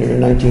Junior Senior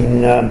in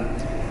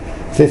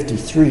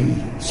 1953,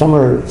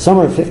 summer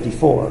of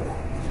 54. Is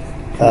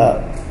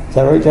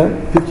that right,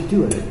 John?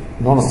 52, I think.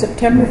 No.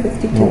 September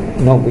 52.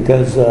 No,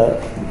 because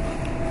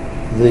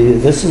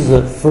this is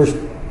the first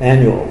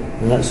annual,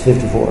 and that's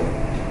 54.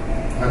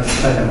 That's the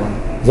second one.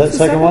 Is that the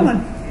second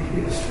one?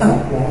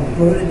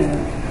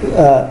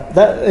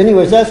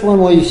 Anyways, that's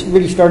when we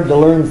really started to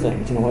learn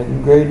things, you know, like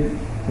in grade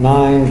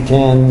 9,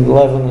 10,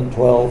 11, and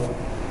 12.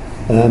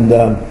 And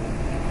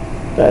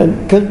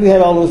because we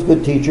had all those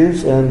good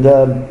teachers, and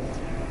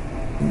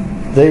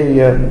they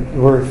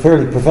were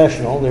fairly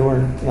professional. They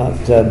were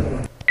not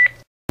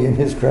in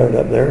his crowd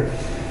up there.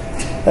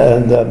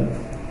 And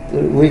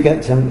we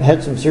had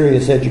some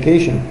serious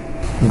education.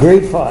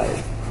 Grade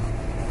 5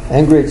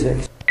 and grade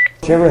 6.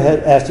 If you ever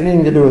had asked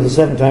anything to do with the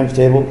 7 times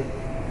table,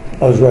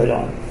 I was right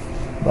on.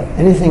 But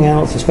anything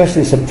else,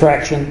 especially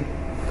subtraction,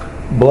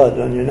 blood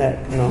on your neck,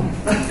 you know.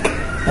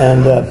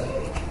 And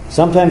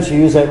sometimes you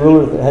use that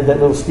ruler that had that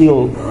little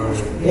steel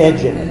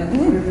edge in it.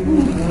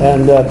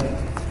 And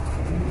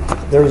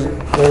there was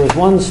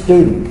one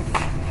student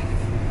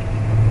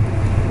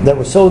that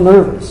was so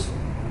nervous,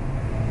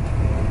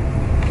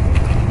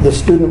 the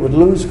student would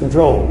lose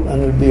control,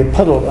 and there would be a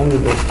puddle under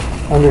the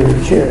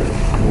chair.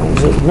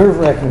 It was a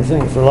nerve-wracking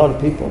thing for a lot of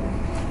people.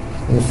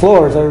 And the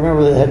floors, I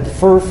remember they had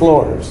fur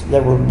floors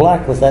that were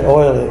black with that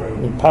oil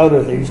and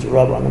powder they used to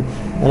rub on them.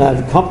 And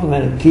I've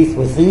complimented Keith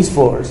with these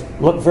floors,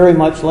 looked very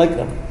much like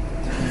them.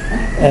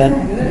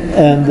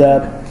 And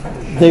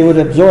they would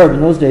absorb, in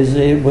those days,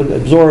 they would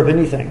absorb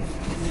anything.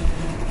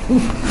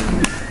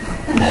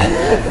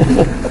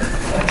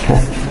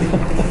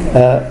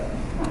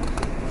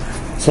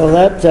 So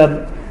that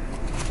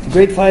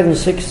grade 5 and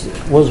 6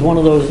 was one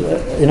of those,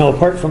 you know,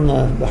 apart from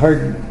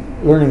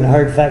learning the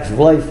hard facts of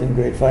life in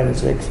grade 5 and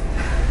 6,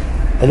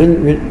 I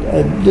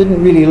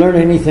didn't really learn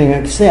anything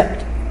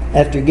except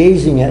after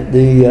gazing at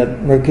the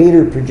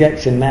Mercator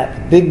projection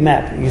map, big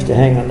map that used to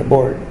hang on the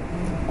board.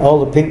 All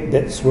the pink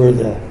bits were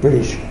the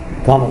British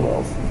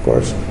Commonwealth, of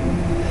course.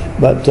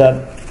 But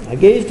I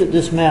gazed at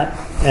this map,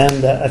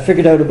 and I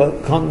figured out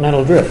about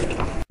continental drift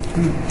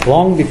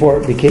long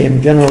before it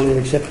became generally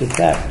accepted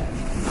fact.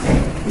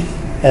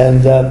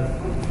 And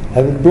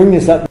I would bring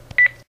this up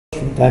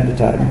from time to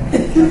time.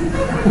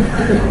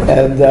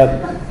 And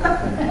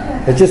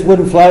it just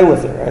wouldn't fly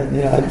with her.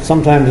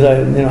 Sometimes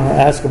I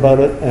ask about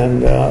it,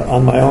 and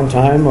on my own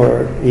time,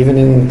 or even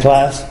in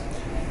class.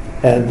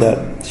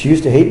 And she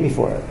used to hate me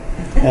for it.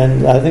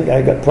 And I think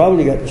I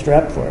probably got the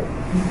strap for it.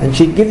 And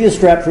she'd give you a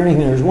strap for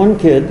anything. There was one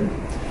kid,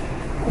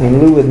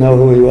 and Lou would know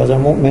who he was. I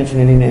won't mention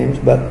any names,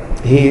 but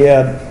he,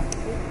 I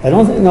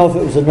don't know if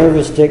it was a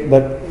nervous tic,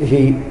 but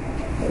he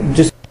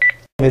just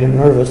made him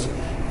nervous.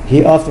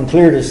 He often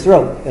cleared his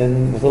throat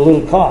and with a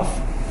little cough,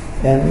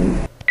 and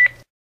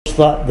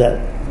thought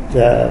that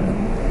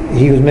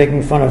he was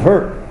making fun of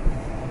her.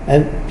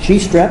 And she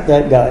strapped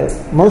that guy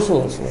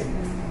mercilessly,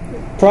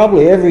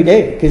 probably every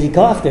day, because he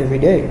coughed every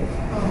day.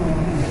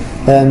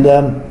 And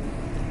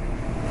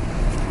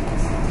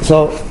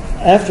so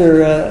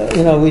after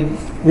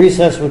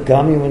recess would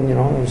come, even it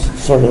was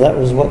sort of, that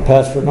was what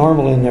passed for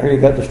normal in there. You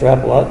got the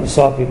strap a lot. You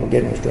saw people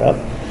getting the strap,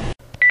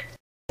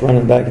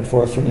 running back and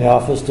forth from the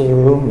office to the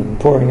room and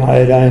pouring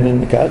iodine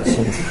in the cuts,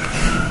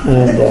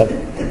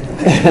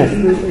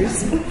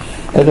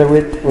 and then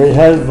we'd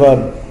have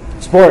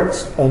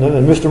sports, and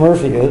Mr.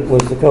 Murphy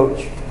was the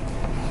coach.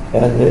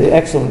 and an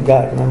excellent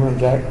guy. Remember him,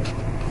 Jack?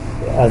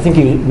 I think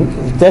he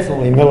was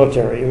definitely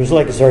military. He was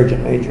like a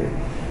sergeant major,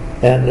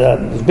 and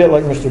it was a bit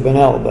like Mr.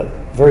 Bennell, but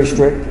very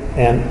strict,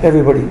 and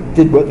everybody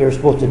did what they were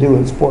supposed to do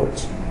in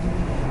sports.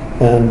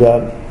 And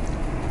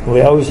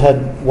we always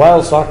had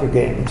wild soccer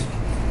games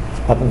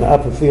up in the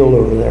upper field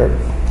over there,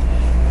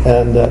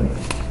 and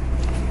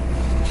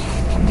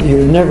you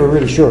were never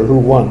really sure who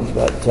won,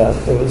 but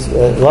it was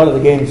a lot of the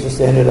games just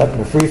ended up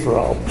in a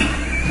free-for-all.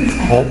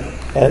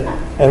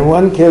 And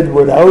one kid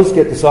would always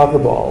get the soccer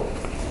ball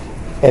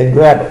and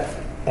grab it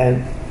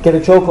and get a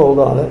chokehold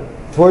on it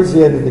towards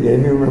the end of the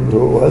game. You remember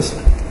who it was.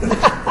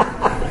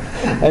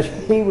 And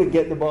he would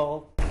get the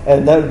ball,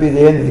 and that would be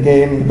the end of the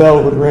game. The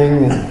bell would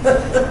ring, and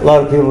a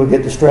lot of people would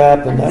get the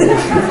strap, and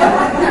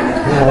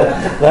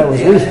that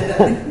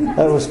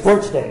was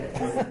sports day.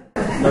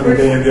 Another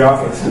day in the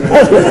office.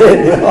 Another day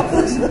in the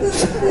office.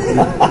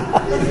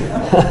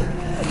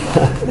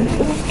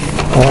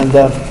 And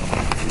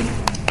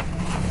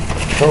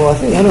so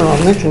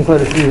I mentioned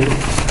quite a few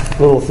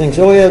little things.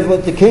 Oh yeah,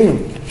 but the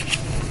king.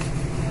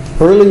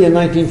 Early in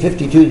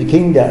 1952, the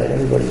king died.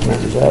 Everybody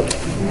remembers that.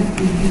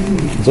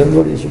 Is there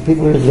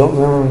people here that don't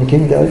remember when the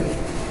king died?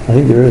 I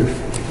think there is.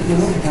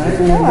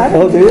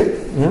 Oh, do you?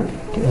 Yeah,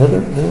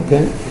 Heather?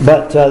 Okay.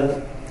 But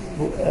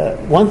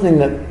one thing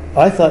that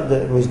I thought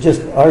that was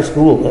just our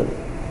school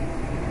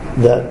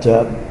that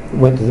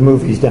went to the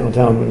movies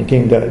downtown when the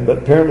king died, but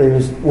apparently it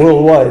was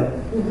worldwide.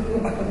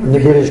 In the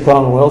British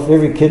Commonwealth,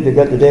 every kid that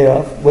got the day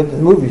off went to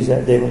the movies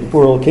that day when the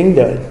poor old king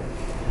died.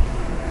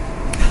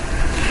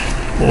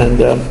 And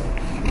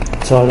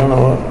so I don't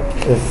know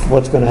if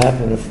what's going to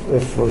happen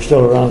if we're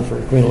still around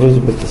for Queen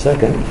Elizabeth II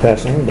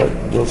passing, but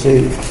we'll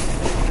see.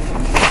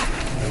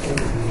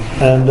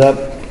 And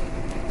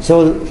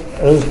so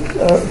I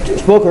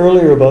spoke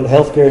earlier about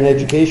healthcare and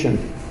education.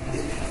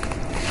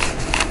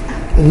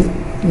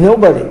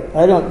 Nobody,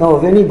 I don't know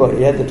of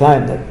anybody at the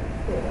time that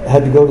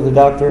had to go to the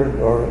doctor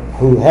or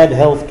who had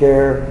health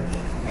care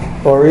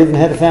or even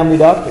had a family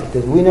doctor,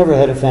 because we never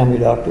had a family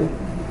doctor.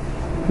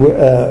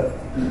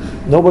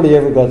 Nobody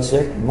ever got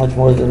sick, much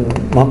more than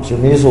mumps or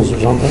measles or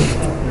something.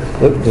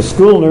 The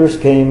school nurse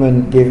came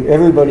and gave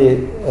everybody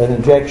an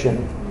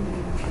injection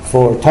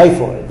for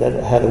typhoid that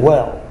had a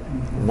well,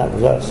 and that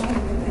was us.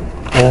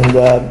 And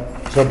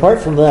so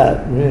apart from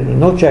that,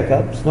 no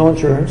checkups, no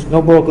insurance,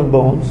 no broken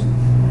bones,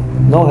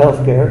 no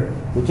health care.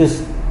 We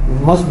just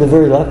must have been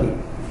very lucky.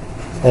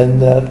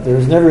 And there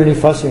was never any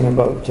fussing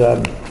about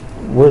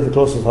where the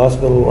closest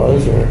hospital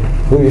was, or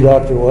who your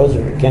doctor was,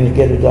 or can you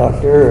get a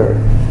doctor, or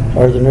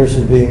are the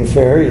nurses being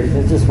fair.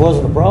 It just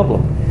wasn't a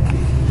problem.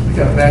 We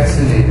got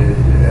vaccinated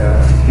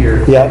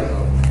here. Yeah,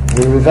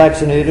 we were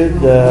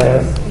vaccinated,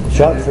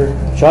 shot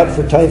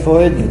for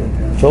typhoid,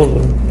 and told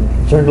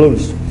them turn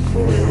loose.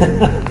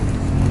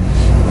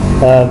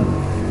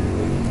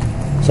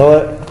 So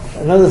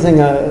another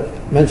thing I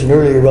mentioned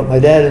earlier about my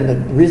dad, and the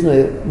reason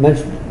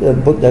I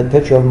put that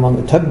picture of him on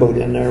the tugboat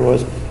in there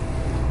was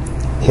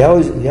he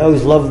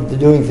always loved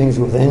doing things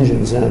with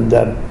engines, and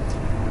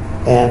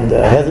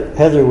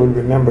Heather would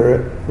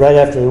remember right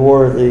after the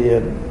war,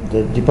 the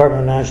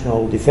Department of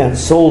National Defense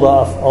sold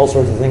off all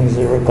sorts of things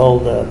that were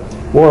called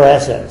war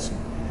assets,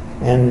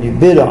 and you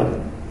bid on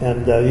them,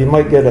 and you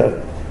might get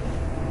a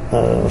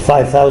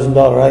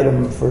 $5,000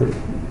 item for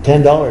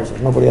 $10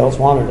 if nobody else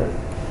wanted it.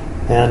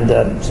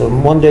 And so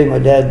one day my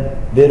dad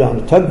bid on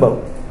a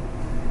tugboat,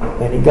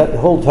 and he got the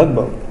whole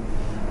tugboat,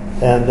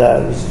 and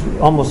it was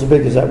almost as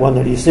big as that one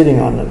that he's sitting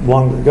on that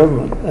belonged to the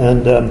government,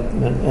 and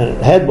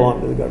it had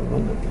belonged to the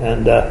government,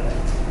 and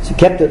so he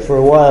kept it for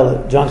a while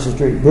at Johnson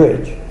Street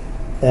Bridge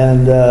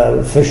and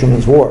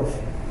Fisherman's Wharf,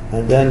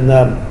 and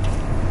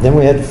then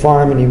we had to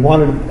farm, and he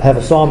wanted to have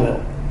a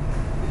sawmill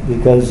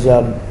because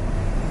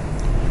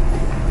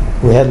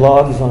we had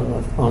logs on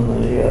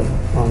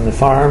the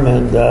farm,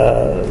 and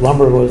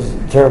lumber was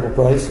a terrible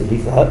price, he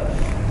thought,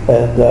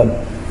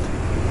 and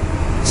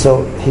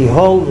so he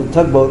hauled the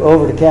tugboat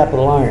over to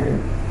Capital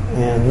Iron,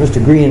 and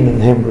Mr. Green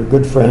and him were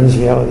good friends.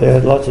 They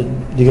had lots of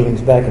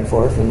dealings back and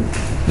forth, and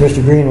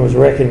Mr. Green was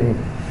wrecking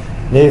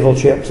naval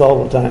ships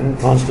all the time,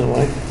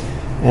 constantly,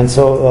 and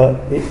so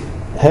he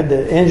had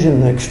the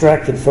engine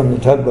extracted from the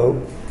tugboat,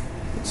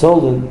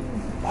 sold the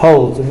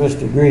hull to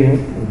Mr. Green,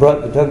 and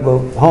brought the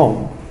tugboat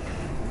home.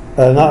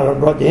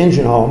 Brought the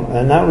engine home,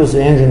 and that was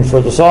the engine for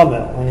the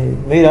sawmill. And he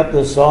made up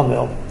this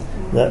sawmill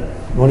that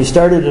when he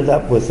started it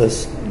up with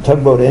this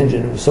tugboat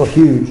engine, it was so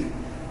huge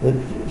that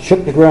it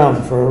shook the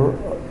ground for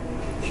a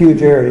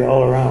huge area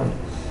all around.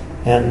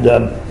 And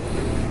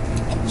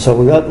so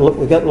we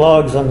got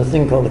logs on the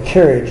thing called a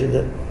carriage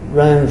that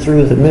ran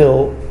through the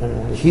mill,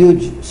 and a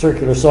huge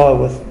circular saw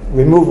with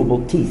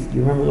removable teeth. Do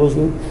you remember those,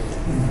 Lou?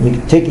 You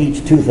could take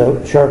each tooth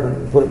out, sharpen it,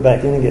 and put it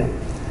back in again.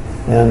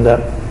 And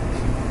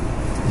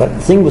but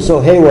the thing was so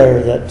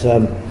haywire that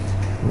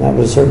that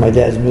was sort of my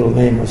dad's middle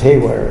name was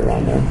Haywire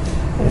around there.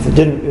 And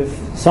if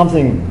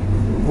something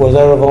was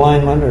out of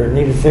alignment or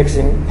needed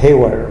fixing,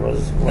 Haywire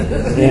was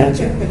the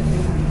answer.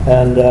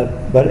 And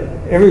but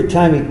every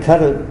time he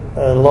cut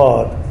a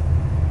log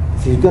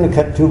if he's going to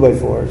cut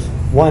 2x4s,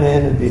 one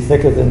end would be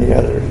thicker than the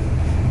other,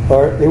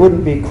 or they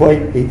wouldn't be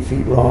quite 8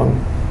 feet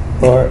long,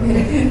 or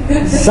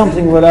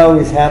something would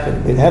always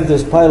happen. We'd have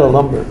this pile of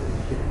lumber,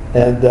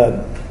 and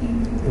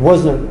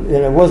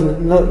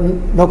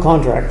no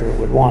contractor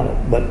would want it.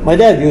 But my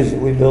dad used it.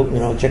 We built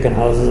chicken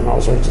houses and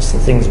all sorts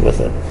of things with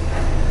it.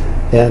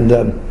 And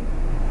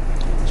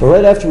so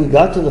right after we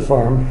got to the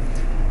farm,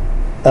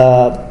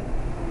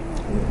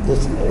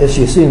 as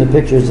you see in the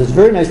pictures, this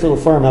very nice little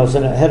farmhouse,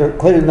 and it had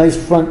quite a nice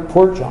front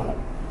porch on it.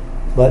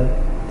 But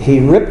he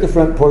ripped the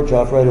front porch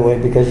off right away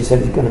because he said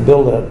he's going to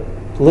build a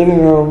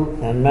living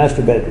room and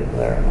master bedroom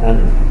there.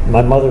 And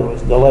my mother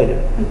was delighted.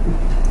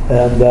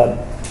 And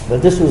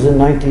but this was in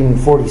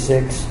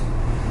 1946.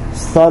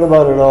 Thought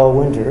about it all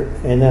winter,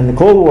 and then the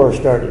Cold War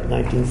started in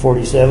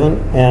 1947,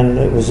 and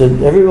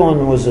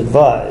everyone was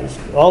advised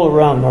all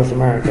around North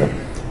America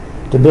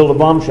to build a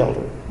bomb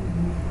shelter.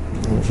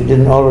 And if you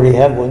didn't already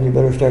have one, you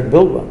better start to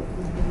build one.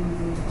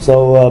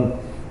 So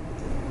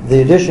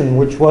the addition,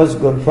 which was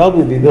going to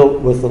probably be built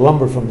with the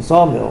lumber from the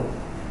sawmill,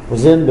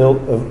 was then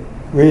built of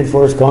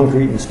reinforced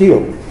concrete and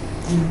steel.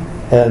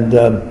 And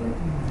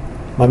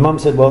my mom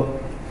said, well,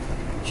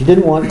 she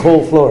didn't want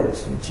coal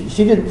floors.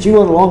 She went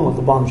along with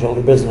the bomb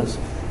shelter business,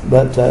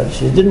 but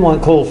she didn't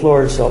want coal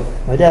floors. So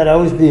my dad,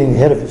 always being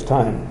ahead of his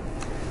time,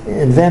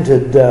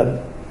 invented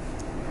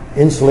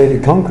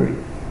insulated concrete.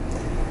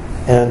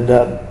 And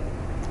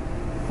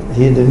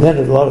he had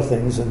invented a lot of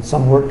things, and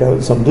some worked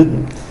out, some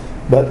didn't.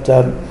 But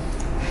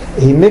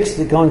he mixed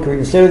the concrete.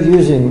 Instead of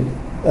using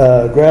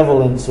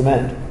gravel and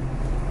cement,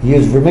 he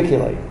used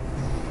vermiculite,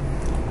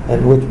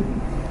 and which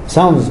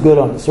sounds good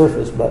on the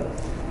surface, but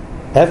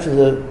after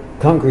the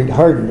concrete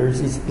hardened, there's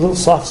these little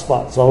soft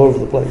spots all over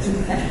the place,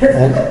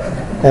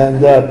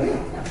 and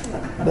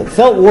it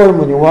felt warm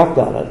when you walked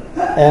on it,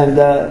 and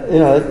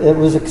it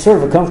was sort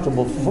of a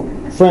comfortable,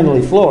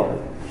 friendly floor.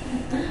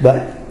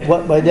 But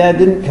what my dad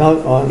didn't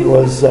count on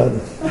was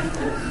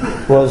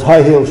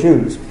high heel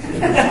shoes,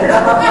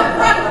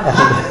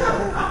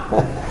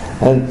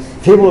 and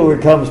people who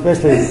would come,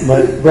 especially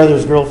my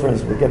brother's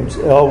girlfriends, would come,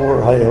 all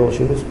wore high heel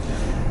shoes,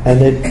 and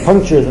they'd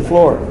puncture the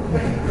floor.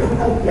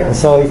 And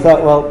so he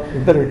thought, well, you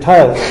better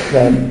tile it.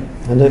 And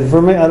I don't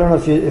know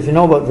if you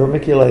know about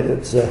vermiculite.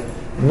 It's a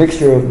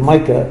mixture of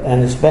mica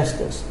and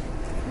asbestos.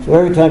 So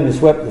every time you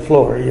swept the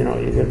floor,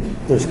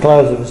 there's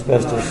clouds of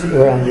asbestos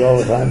around you all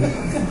the time.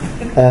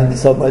 And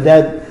so my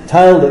dad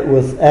tiled it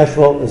with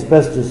asphalt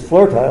asbestos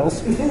floor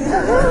tiles.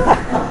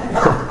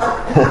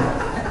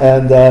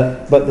 And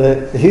but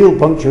the heel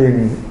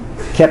puncturing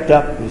kept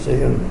up, you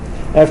see. And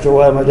after a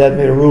while, my dad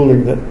made a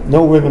ruling that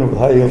no women with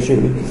high heel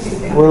shoes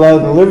were allowed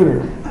in the living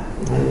room.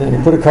 And then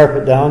he put a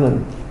carpet down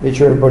and made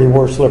sure everybody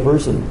wore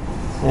slippers, and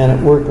it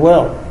worked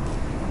well.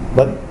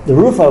 But the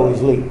roof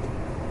always leaked.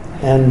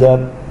 And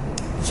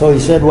so he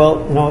said,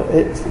 well,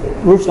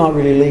 roof's not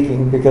really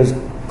leaking because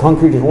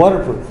concrete is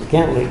waterproof. It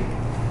can't leak.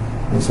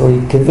 And so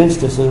he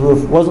convinced us that the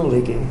roof wasn't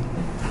leaking.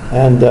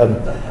 And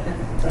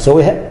so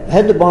we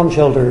had the bomb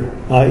shelter,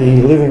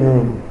 i.e. living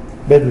room,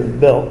 bedroom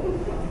built.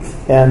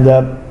 And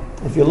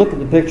if you look at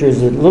the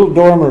pictures, the little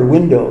dormer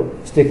window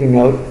sticking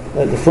out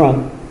at the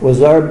front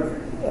was our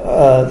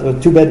there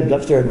were 2 bedrooms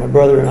upstairs. My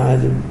brother and I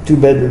had 2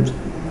 bedrooms.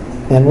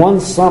 And one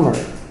summer,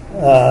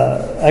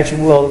 it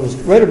was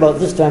right about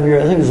this time of year,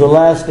 I think it was the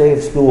last day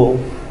of school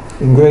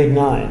in grade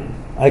 9.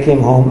 I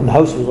came home and the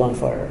house was on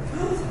fire.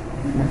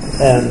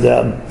 And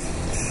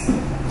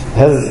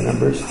Heather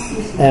remembers.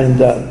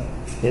 And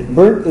it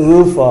burnt the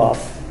roof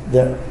off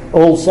the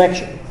old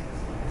section.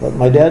 But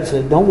my dad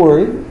said, don't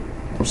worry,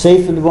 I'm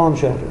safe in the bomb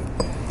shelter.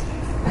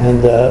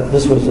 And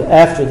this was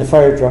after the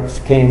fire trucks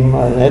came.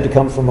 They had to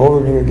come from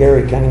over near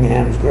Gary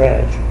Cunningham's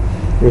garage.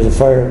 There was a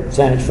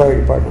Saanich Fire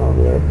Department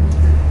over there.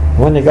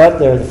 When they got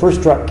there, the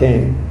first truck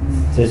came.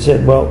 They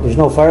said, well, there's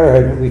no fire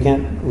hydrant. We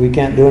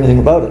can't do anything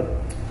about it.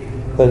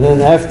 But then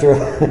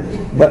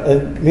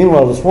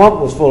meanwhile, the swamp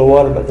was full of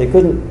water, but they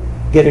couldn't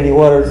get any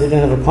water. They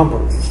didn't have a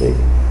pumper, you see.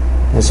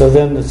 And so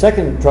then the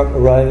second truck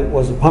arrived. It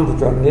was a pumper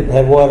truck, and it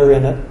had water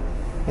in it.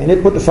 And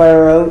it put the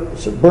fire out,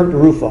 so it burnt the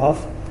roof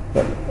off.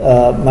 But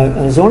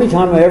and it's the only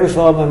time I ever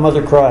saw my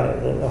mother cry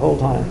the whole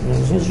time.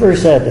 It was very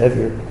sad to have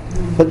her.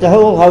 But the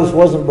whole house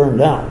wasn't burned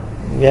down.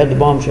 We had the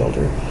bomb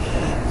shelter,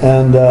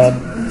 and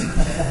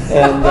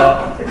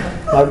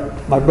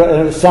my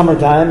brother. It was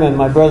summertime, and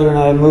my brother and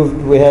I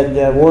moved. We had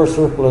war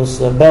surplus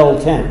Bell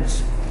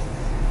tents,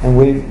 and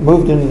we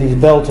moved into these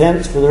Bell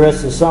tents for the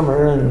rest of the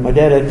summer. And my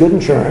dad had good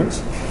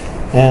insurance,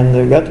 and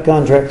they got the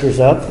contractors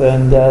up,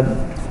 and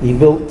he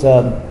built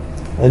a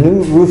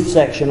new roof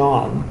section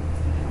on.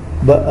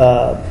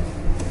 But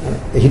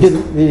he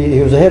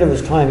was ahead of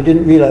his time. He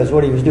didn't realize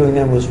what he was doing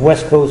then was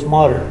West Coast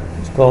Modern.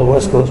 It's called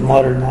West Coast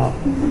Modern now.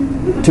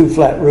 2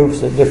 flat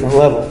roofs at different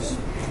levels.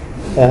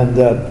 And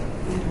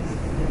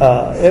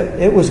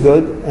it was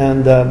good,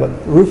 and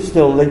but the roof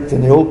still leaked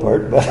in the old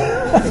part, but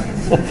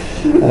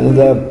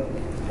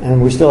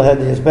and we still had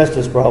the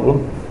asbestos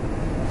problem.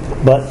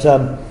 But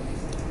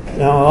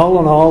all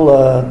in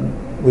all,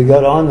 we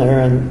got on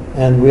there, and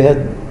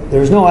there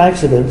was no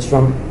accidents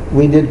from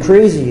we did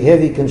crazy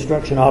heavy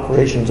construction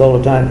operations all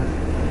the time.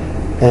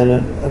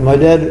 And my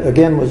dad,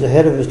 again, was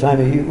ahead of his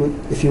time.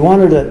 If you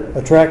wanted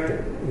a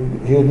tractor,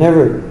 he would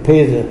never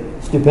pay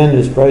the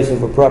stupendous price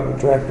of a proper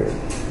tractor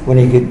when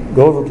he could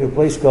go over to a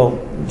place called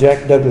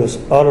Jack Douglas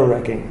Auto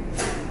Wrecking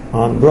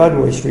on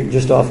Broadway Street,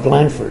 just off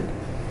Glanford.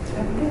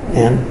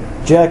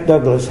 And Jack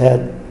Douglas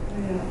had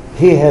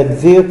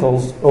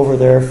vehicles over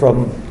there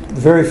from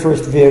the very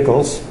first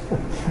vehicles,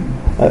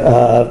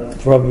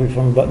 probably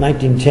from about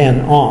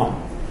 1910 on.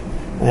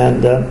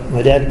 And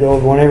my dad would go,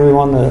 whenever he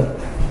wanted to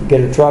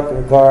get a truck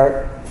or a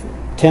car,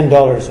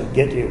 $10 would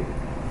get you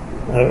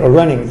a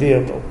running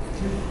vehicle.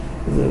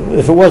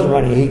 If it wasn't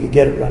running, he could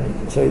get it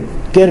running. So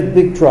he'd get a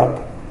big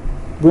truck,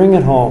 bring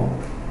it home,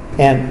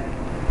 and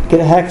get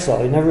a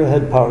hacksaw. He never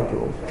had power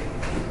tools.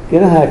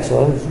 Get a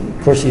hacksaw.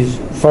 Of course, he's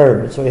a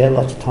fireman, so he had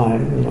lots of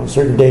time. You know,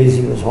 certain days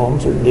he was home,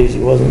 certain days he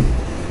wasn't.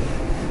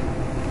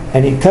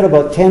 And he'd cut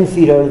about 10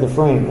 feet out of the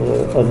frame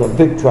of a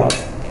big truck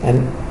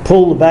and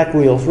pull the back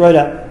wheels right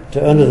up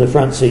to under the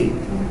front seat.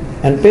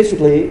 And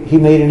basically, he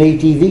made an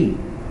ATV.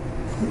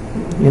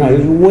 You know,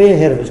 he was way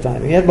ahead of his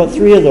time. He had about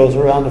 3 of those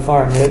around the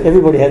farm.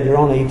 Everybody had their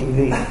own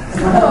ATV.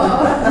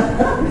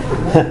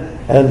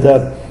 And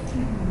the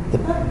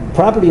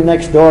property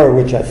next door,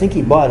 which I think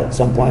he bought at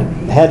some point,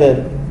 had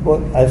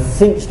what I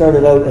think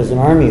started out as an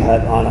army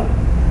hut on it.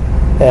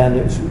 And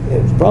it was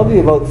probably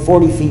about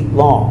 40 feet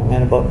long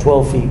and about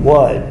 12 feet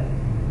wide.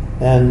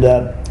 And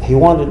he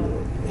wanted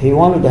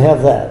to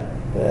have that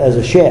as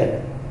a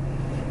shed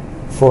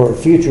for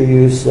future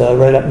use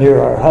right up near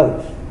our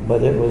house.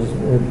 But it was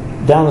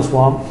down the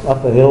swamp,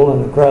 up a hill,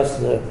 and across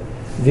the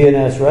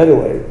VNS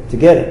right-of-way to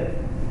get it.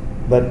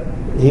 But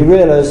he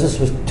realized this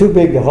was too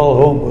big to haul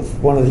home with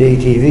one of the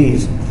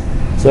ATVs.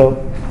 So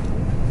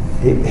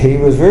he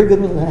was very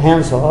good with a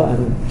handsaw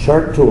and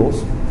sharp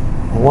tools.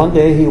 And one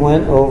day he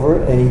went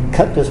over and he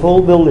cut this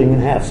whole building in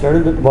half.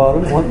 Started at the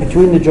bottom, went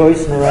between the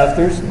joists and the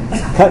rafters,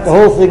 cut the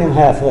whole thing in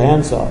half with a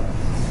handsaw.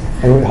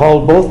 And we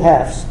hauled both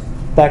halves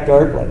back to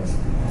our place.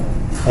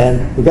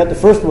 And we got the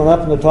first one up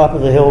on the top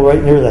of the hill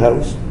right near the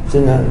house. It's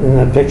in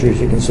the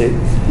pictures you can see.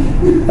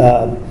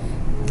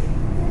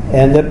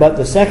 But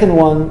the second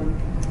one,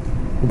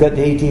 we got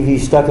the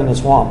ATV stuck in the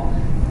swamp.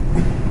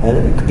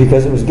 And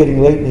because it was getting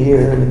late in the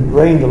year and it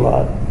rained a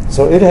lot.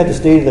 So it had to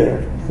stay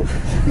there.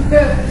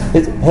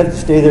 It had to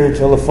stay there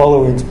until the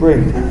following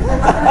spring.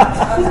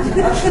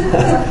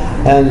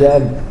 And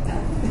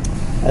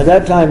at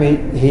that time,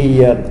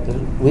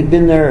 we'd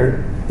been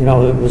there, you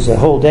know, it was a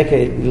whole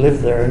decade we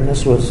lived there, and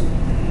this was,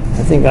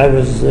 I think it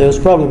was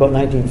probably about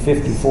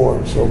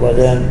 1954, so by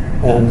then.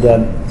 And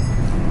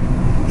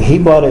he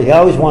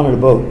always wanted a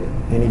boat,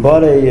 and he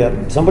bought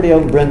somebody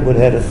out in Brentwood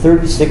had a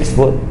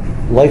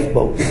 36-foot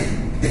lifeboat,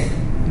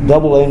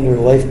 double-ender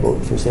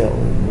lifeboat for sale,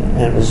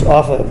 and it was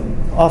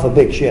off a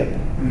big ship.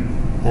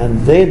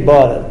 And they had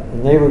bought it,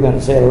 and they were going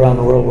to sail around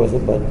the world with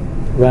it, but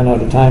ran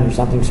out of time or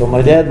something, so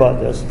my dad bought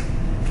this.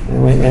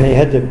 And he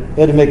had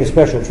to make a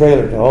special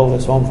trailer to haul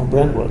this home from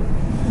Brentwood.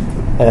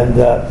 And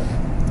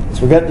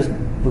so we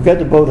got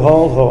the boat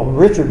hauled home.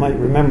 Richard might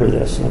remember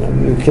this.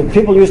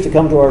 People used to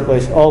come to our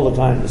place all the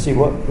time to see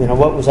what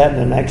was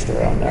happening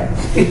extra on there.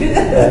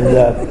 And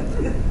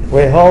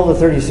we hauled the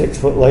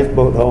 36-foot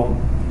lifeboat home,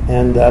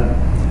 and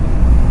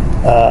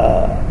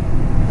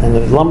the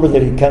lumber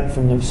that he cut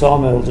from the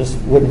sawmill just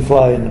wouldn't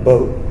fly in the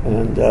boat.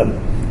 And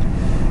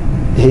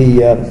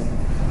he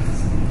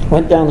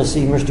went down to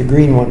see Mr.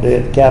 Green one day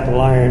at Capital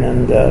Iron,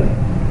 and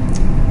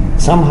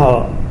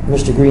somehow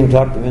Mr. Green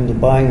talked him into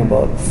buying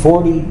about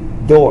 40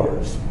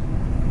 doors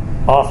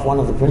off one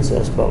of the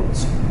Princess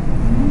boats.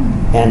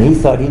 And he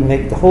thought he'd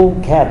make the whole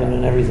cabin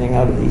and everything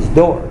out of these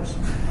doors.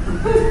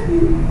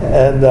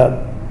 And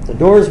the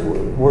doors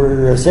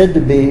were said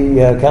to be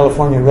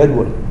California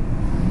redwood.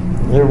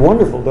 They're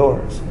wonderful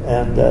doors,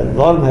 and a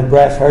lot of them had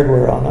brass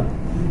hardware on them,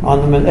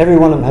 and every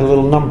one of them had a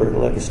little number,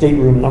 like a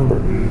stateroom number.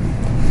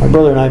 My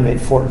brother and I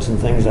made forts and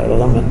things out of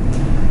them,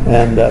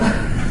 and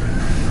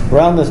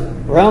around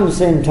the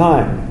same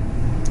time,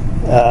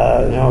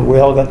 we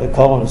all got the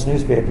Colonist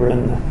newspaper,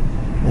 and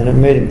it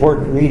made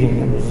important reading.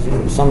 It was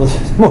some of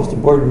the most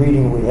important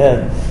reading we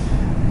had.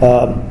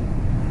 I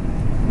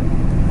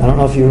don't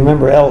know if you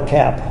remember El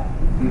Cap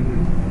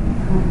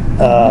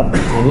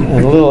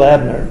and Little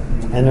Abner.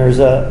 And there's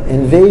an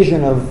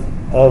invasion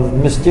of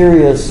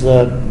mysterious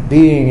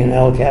being in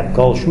El Cap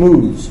called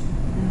Schmooze.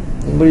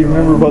 Anybody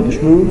remember about the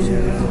Schmooze?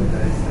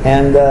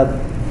 And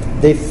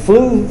they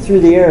flew through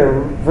the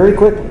air very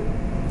quickly.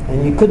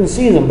 And you couldn't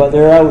see them, but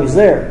they're always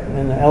there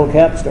in the El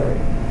Cap story.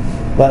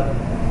 But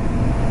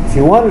if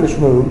you wanted a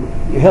Schmooze,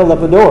 you held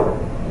up a door.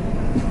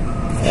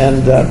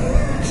 And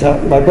so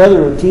my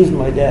brother would tease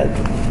my dad,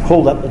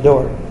 hold up the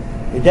door.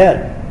 Hey,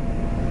 Dad,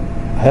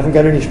 I haven't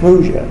got any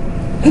Schmooze yet.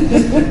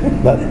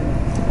 But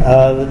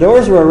the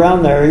doors were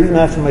around there. Even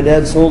after my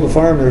dad sold the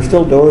farm, there were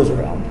still doors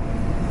around.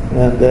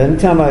 And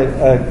anytime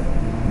I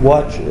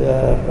watch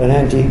an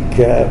antique,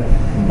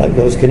 like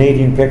those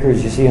Canadian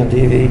pickers you see on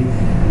TV,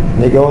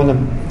 and they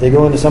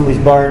go into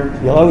somebody's barn,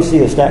 you'll always see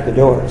a stack of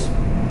doors,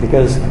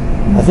 because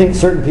I think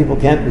certain people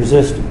can't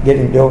resist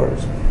getting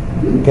doors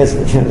because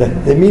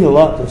they mean a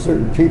lot to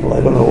certain people.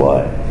 I don't know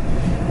why.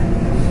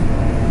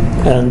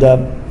 And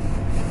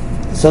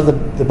so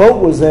the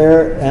boat was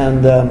there,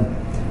 and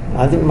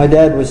I think my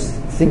dad was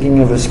thinking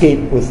of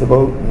escape with the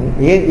boat. And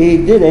he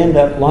did end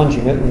up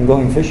launching it and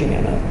going fishing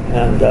in it,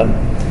 and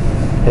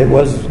it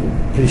was a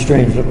pretty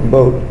strange looking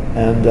boat.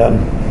 And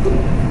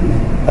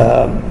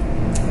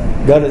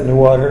got it in the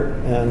water,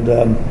 and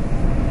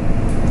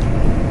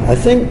I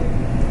think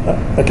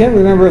I can't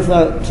remember if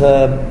that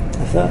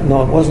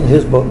no, it wasn't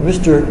his boat.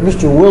 Mr.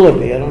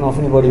 Willoughby. I don't know if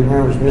anybody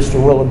remembers Mr.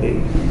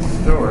 Willoughby.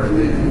 Store,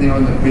 they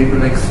own the Beaver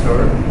Lake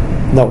store.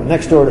 No,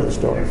 next door to the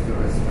store. Next door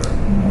to the store.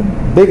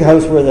 Big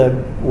house where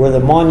the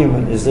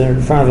monument is there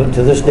in front of it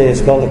to this day.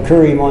 It's called the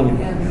Curry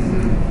Monument.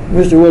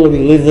 Mr. Willoughby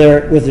lived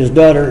there with his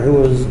daughter, who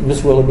was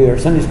Miss Willoughby, our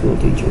Sunday school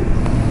teacher.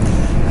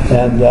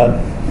 And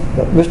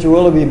but Mr.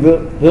 Willoughby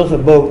built a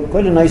boat,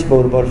 quite a nice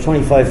boat, about a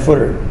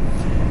 25-footer,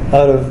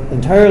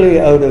 entirely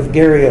out of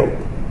Gary oak,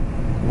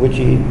 which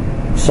he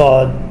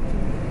sawed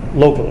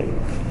locally.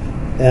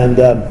 And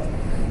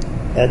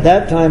at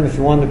that time, if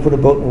you wanted to put a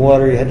boat in the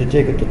water, you had to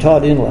take it to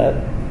Todd Inlet,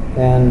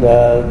 and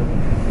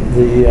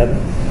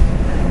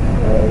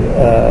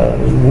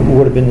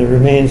would have been the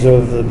remains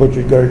of the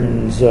Butchers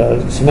Gardens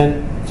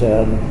cement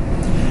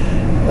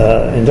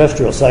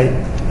industrial site.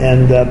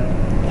 And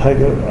I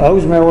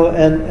always remember,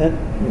 and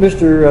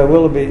Mr.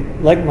 Willoughby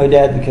liked my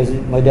dad because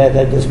my dad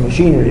had this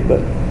machinery, but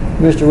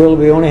Mr.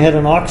 Willoughby only had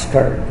an ox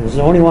cart. It was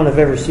the only one I've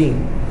ever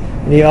seen.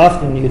 And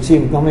you'd see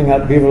him coming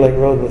up Beaver Lake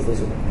Road with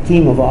this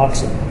team of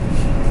oxen.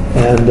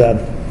 And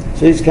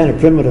so he's kind of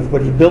primitive,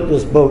 but he built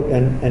this boat,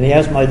 and he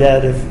asked my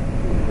dad if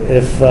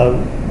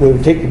we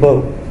would take the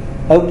boat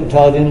out to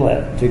Todd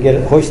Inlet to get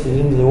it hoisted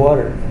into the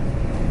water.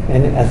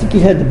 And I think he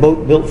had the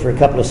boat built for a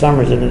couple of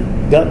summers, and it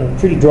had gotten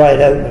pretty dried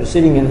out, and it was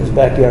sitting in his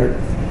backyard.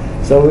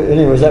 So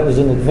anyways, that was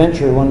an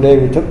adventure. One day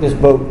we took this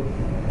boat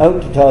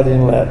out to Todd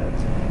Inlet,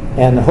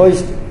 and the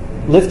hoist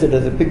lifted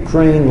it, a big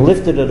crane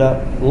lifted it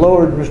up,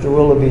 lowered Mr.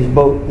 Willoughby's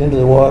boat into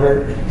the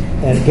water,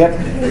 and it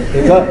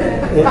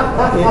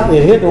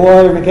hit the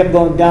water, and it kept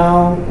going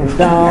down and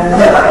down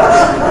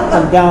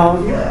and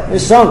down. It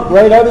sunk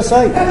right out of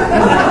sight.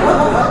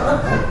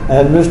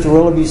 And Mr.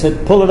 Willoughby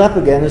said, "Pull it up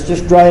again, it's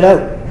just dried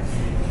out."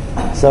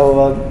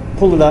 So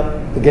pulled it up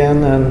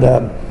again, and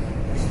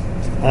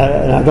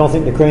I don't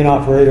think the crane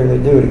operator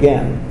would do it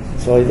again.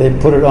 So they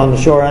put it on the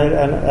shore,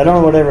 and I don't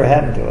know whatever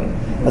happened to it.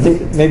 I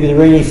think maybe the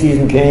rainy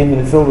season came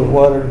and it filled with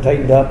water and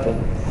tightened up.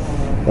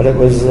 But it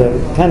was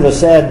kind of a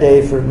sad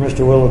day for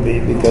Mr. Willoughby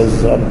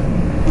because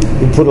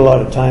he put a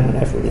lot of time and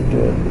effort into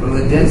it. Well,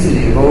 the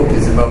density of oak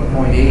is about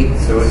 0.8,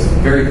 so it's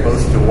very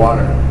close to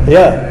water.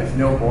 Yeah. There's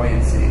no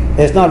buoyancy.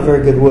 It's not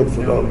very good wood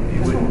for boat.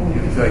 You wouldn't.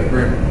 It's like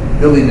we're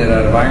building it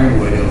out of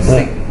ironwood. It'll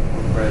sink.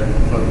 Rather than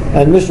float.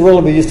 And Mr.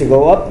 Willoughby used to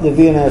go up the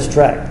VNS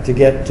track to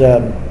get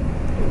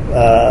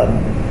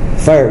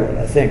firewood,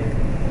 I think,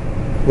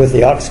 with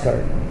the ox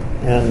cart.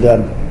 And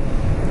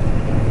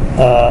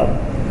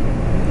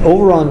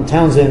over on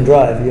Townsend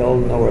Drive, you all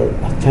know where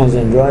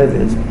Townsend Drive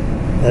is,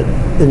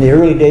 in the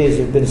early days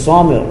there had been a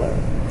sawmill there.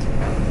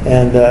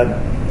 And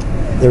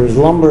there was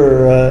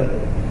lumber,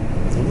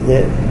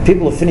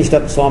 people had finished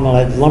up the sawmill,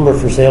 had lumber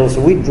for sale, so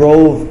we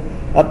drove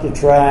up the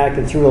track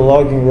and through a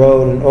logging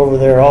road and over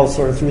there, all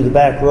sort of through the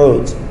back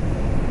roads.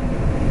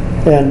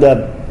 And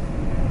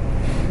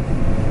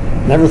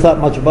never thought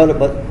much about it,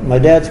 but my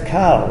dad's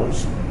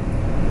cows,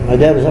 my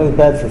dad was always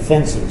bad for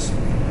fences.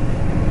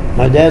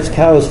 My dad's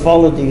cows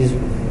followed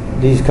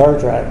these car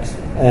tracks,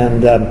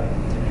 and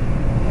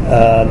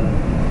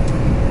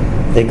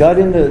they got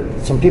into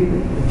some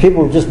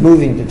people were just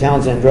moving to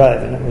Townsend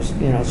Drive, and it was,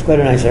 it's quite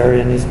a nice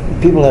area, and these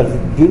people had a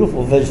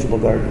beautiful vegetable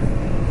garden.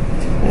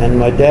 And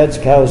my dad's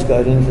cows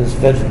got into this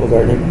vegetable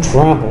garden and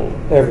trampled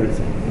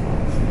everything,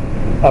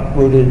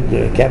 uprooted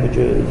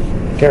cabbages,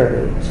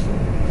 carrots.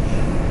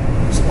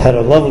 Had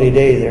a lovely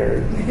day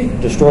there,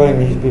 destroying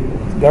these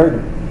people's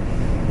garden.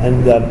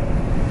 And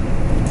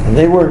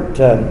they weren't.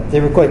 They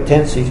were quite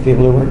tense. These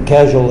people, they weren't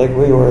casual like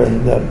we were,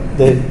 and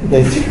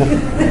they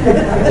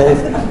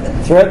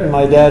threatened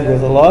my dad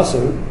with a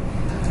lawsuit,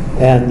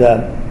 and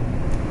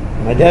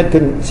my dad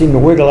couldn't seem to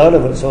wiggle out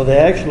of it, so they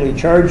actually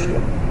charged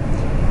him,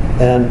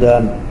 and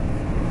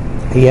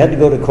he had to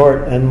go to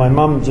court. And my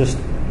mom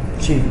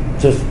she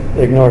just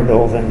ignored the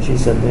whole thing. She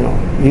said,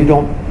 you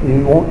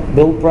won't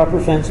build proper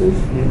fences.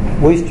 You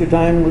waste your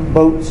time with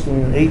boats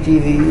and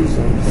ATVs,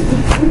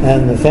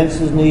 and the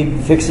fences need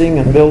fixing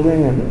and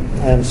building,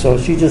 and so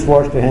she just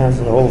washed her hands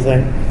of the whole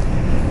thing.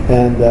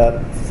 And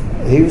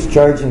he was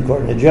charged in court,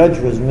 and the judge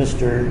was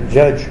Mr.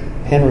 Judge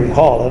Henry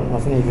Hall. I don't know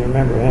if any of you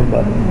remember him,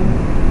 but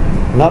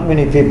not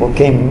many people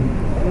came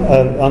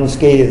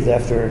unscathed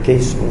after a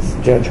case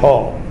with Judge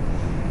Hall.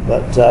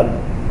 But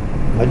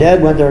my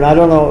dad went there, and I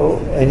don't know,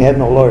 and he had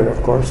no lawyer,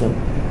 of course, and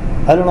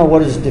I don't know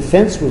what his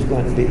defense was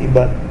going to be,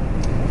 but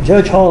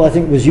Judge Hall, I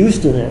think, was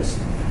used to this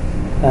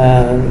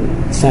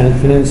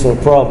Sand Peninsula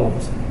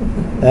problems.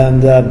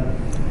 And the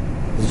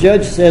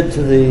judge said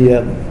to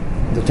the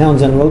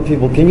Townsend Road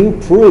people, "Can you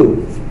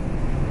prove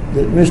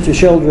that Mr.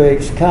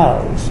 Sheldrake's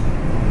cows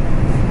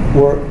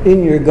were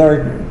in your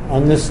garden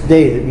on this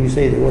day that you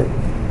say they were?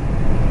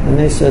 And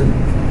they said,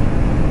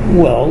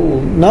 well,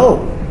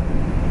 no.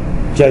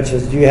 Judge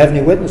says, do you have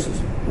any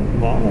witnesses?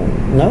 Well,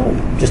 no,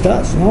 just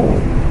us, no.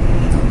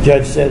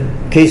 Judge said,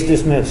 case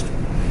dismissed.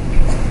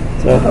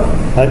 So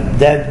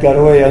Dad got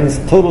away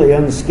totally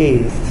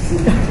unscathed.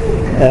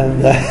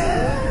 And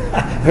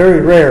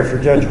very rare for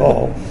Judge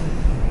Hall.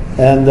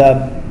 And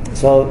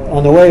so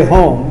on the way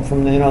home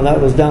from that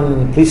was down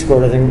in the police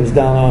court. I think it was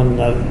down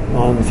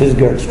on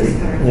Fisgard Street,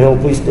 the old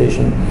police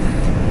station.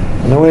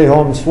 On the way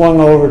home, swung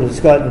over to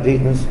Scott and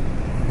Peetman's,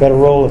 got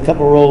a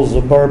couple rolls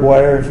of barbed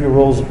wire, a few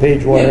rolls of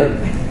page wire,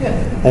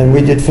 and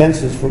we did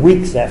fences for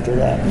weeks after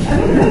that.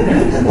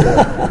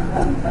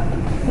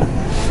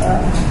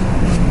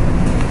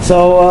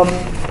 So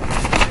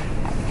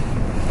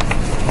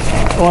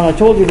when I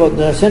told you about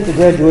I sent the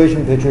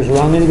graduation pictures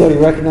around. Anybody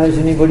recognize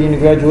anybody in the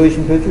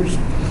graduation pictures?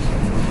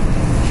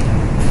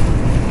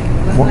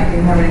 Looks like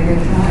you're having a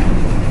good time.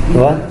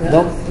 What?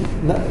 No.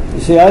 You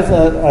see,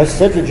 I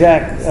said to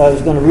Jack I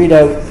was going to read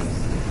out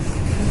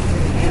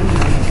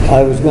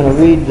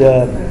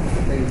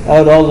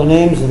all the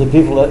names of the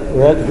people that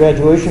were at the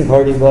graduation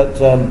party,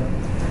 but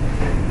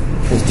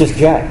it's just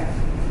Jack.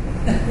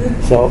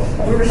 So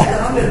we were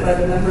surrounded by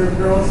the number of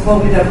girls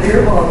holding up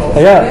beer bottles.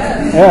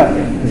 Yeah.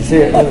 You see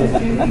it.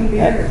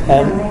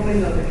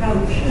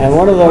 And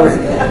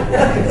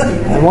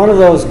one of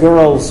those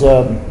girls'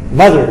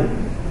 mother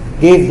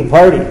gave the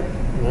party,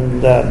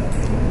 and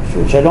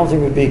which I don't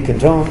think would be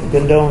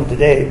condoned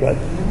today, but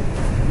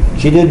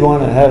she did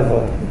want to have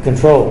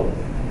control,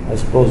 I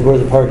suppose, where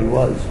the party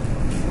was.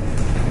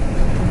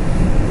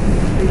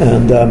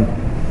 And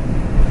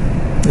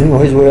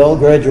anyways, we all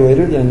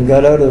graduated and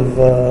got out of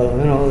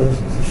the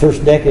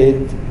first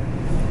decade,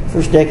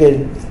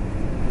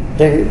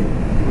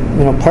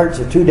 parts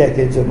of 2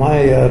 decades of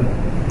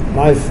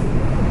my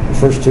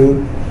first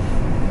two,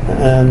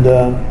 and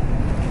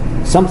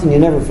something you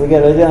never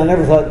forget. I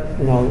never thought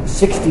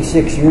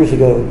 66 years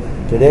ago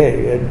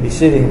today I'd be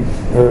sitting,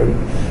 or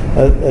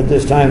at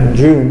this time in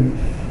June,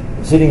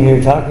 sitting here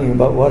talking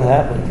about what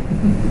happened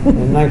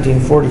in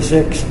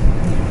 1946.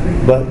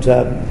 But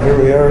here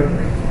we are.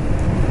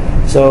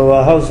 So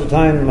how's the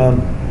time?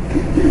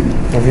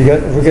 Have we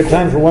got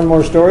time for one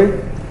more story?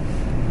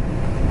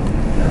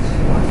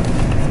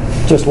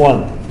 Just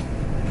one.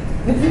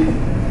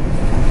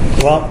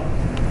 Well,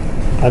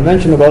 I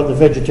mentioned about the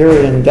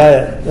vegetarian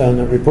diet on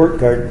the report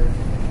card.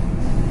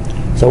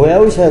 So we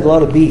always had a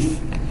lot of beef,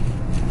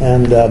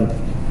 and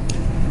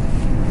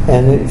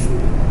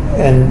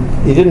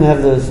you didn't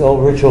have this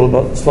old ritual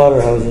about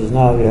slaughterhouses.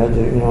 Now you had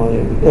to,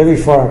 every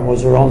farm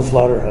was their own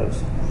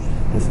slaughterhouse,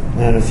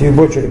 and if you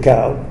butchered a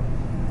cow,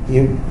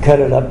 you cut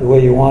it up the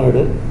way you wanted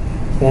it,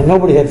 and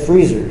nobody had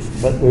freezers.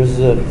 But there's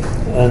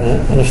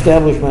an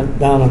establishment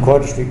down on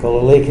Quad Street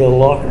called the Lake Hill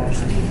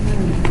Lockers,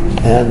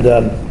 and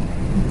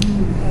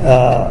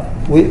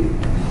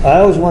I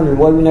always wondered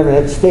why we never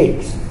had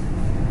steaks.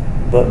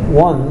 But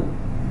one,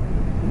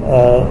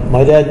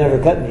 my dad never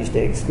cut any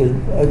steaks because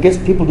I guess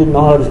people didn't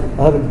know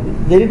how to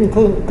they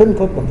couldn't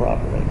cook them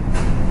properly,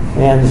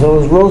 and so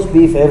it was roast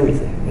beef,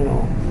 everything,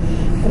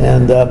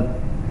 and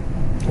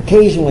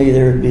occasionally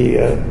there would be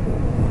a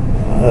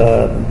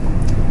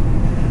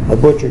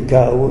butchered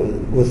cow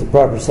with the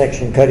proper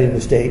section cut into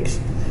steaks.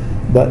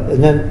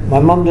 And then my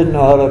mom didn't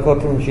know how to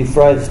cook them. She'd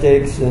fry the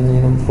steaks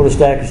and put a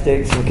stack of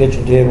steaks on the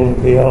kitchen table and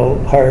be all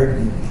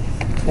hard,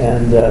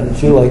 and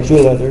she liked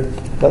shoe leather.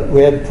 But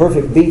we had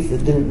perfect beef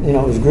that didn't, it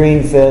was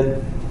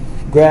grain-fed,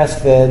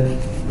 grass-fed,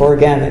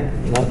 organic,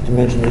 not to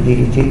mention the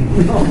DDT,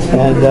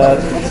 and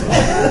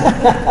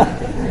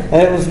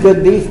and it was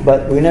good beef.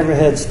 But we never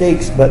had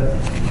steaks. But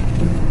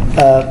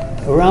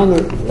around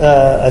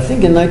I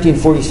think in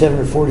 1947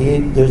 or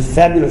 48, there's a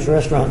fabulous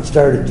restaurant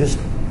started just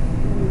a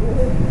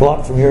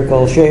block from here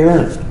called Chez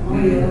Ernest.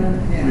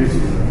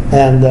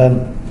 And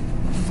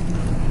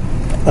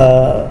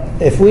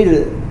if we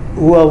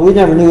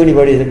never knew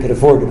anybody that could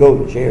afford to go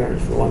to Chez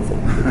Ernest, for one thing,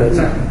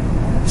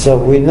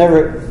 so I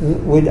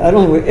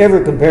don't think we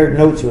ever compared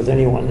notes with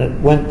anyone that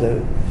went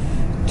to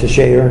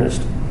Chez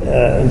Ernest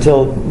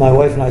until my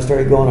wife and I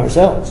started going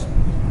ourselves,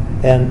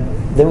 and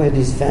then we had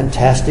these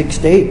fantastic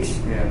steaks.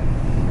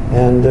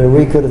 And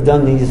we could have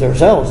done these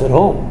ourselves at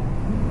home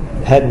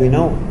had we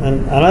known.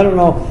 And I don't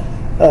know,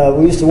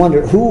 we used to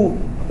wonder who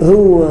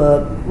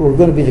were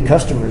going to be the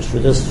customers for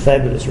this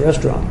fabulous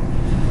restaurant,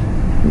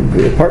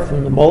 apart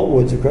from the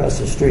Maltwoods across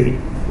the street,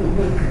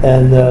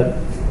 and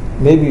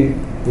maybe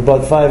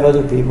about 5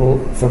 other people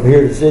from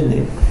here to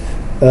Sydney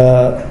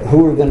who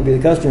were going to be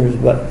the customers.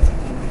 But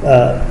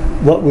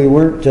what we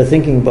weren't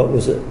thinking about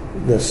was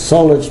the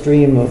solid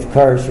stream of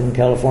cars from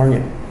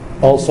California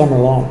all summer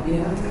long.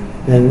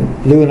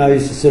 And Lou and I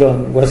used to sit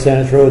on West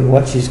Saanich Road and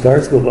watch these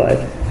cars go by.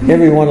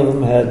 Every one of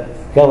them had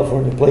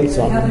California plates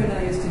on them. Heather and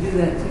I used to do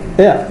that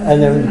too. Yeah,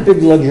 and they were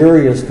big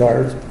luxurious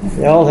cars.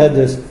 They all had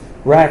this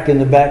rack in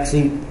the back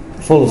seat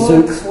full of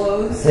suits.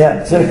 Clothes.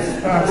 Yeah, suits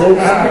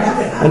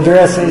and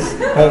dresses.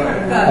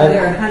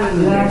 They're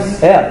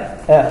honeymooners. Yeah,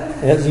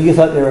 As you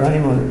thought they were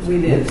honeymooners.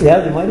 We did. Yeah,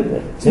 they might have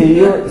been. See,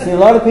 a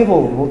lot of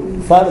people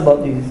thought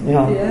about these,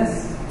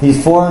 Yes.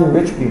 these foreign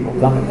rich people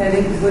coming.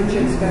 Heading to Butch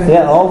Experience.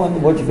 Yeah, all went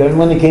to Butch Experience.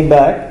 When they came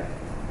back,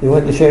 they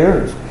went to Shea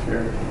Ernest.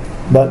 Sure.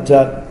 But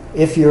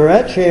if you were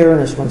at Shea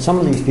Ernest when some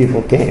of these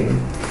people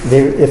came,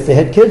 if they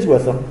had kids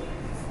with them,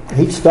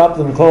 he'd stop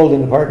them cold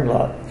in the parking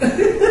lot.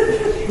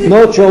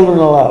 No children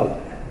allowed.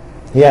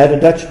 He had a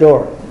Dutch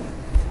door.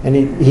 And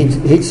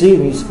he'd see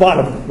them, he'd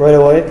spot them right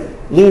away,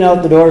 lean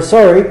out the door,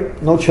 sorry,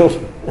 no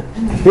children.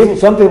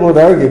 Some people would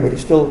argue, but he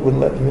still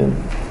wouldn't let them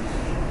in.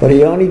 But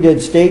he only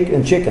did steak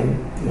and chicken,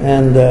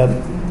 and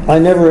I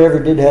never ever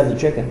did have the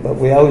chicken, but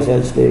we always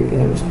had steak,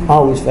 and it was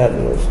always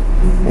fabulous.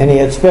 And he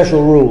had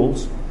special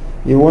rules.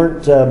 You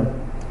weren't,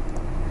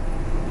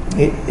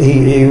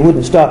 he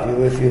wouldn't stop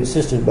you if you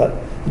insisted, but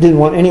he didn't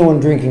want anyone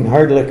drinking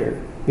hard liquor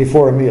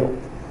before a meal.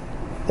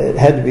 It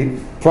had to be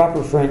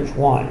proper French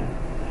wine.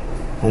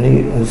 And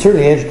he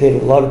certainly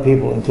educated a lot of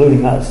people,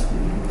 including us,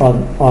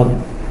 on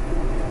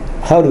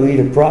how to eat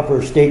a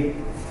proper state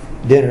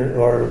dinner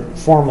or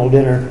formal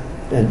dinner,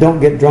 and don't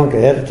get drunk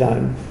ahead of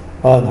time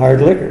on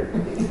hard liquor.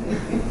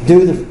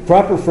 Do the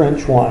proper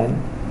French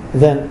wine,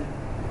 then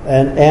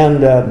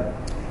and a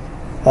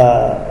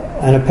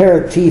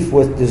aperitif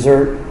with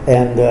dessert,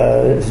 and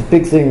his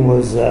big thing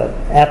was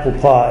apple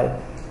pie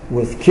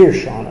with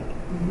kirsch on it.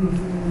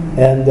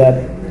 And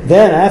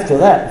then after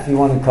that, if you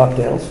wanted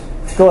cocktails,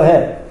 go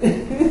ahead.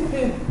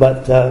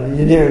 But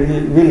you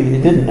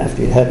didn't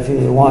after you had a few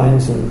of the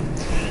wines and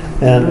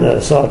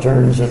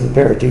sauternes and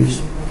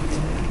aperitifs.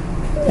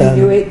 And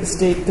you ate the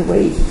steak the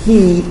way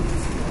he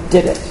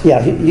did it.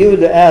 Yeah, you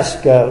would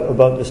ask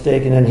about the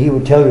steak, and then he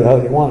would tell you how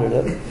he wanted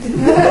it.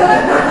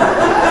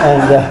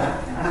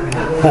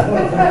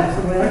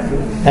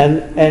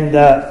 and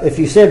if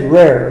you said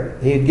rare,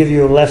 he'd give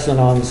you a lesson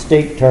on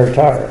steak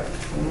tartare,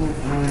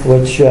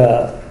 which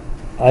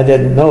I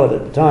didn't know it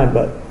at the time,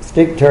 but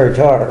steak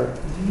tartare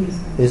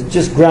is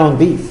just ground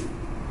beef,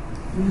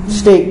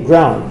 steak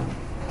ground,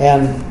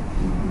 and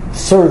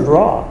served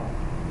raw.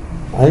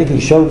 I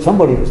think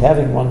somebody was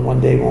having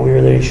one day when we were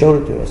there. He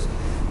showed it to us,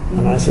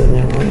 and I said,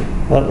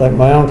 like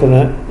my uncle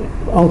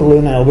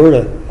in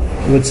Alberta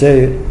would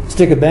say,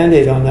 stick a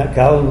Band-Aid on that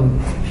cow and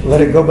let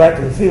it go back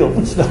to the field.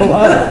 It's still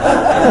alive.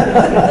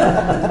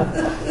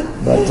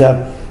 But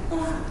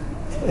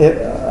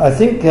I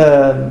think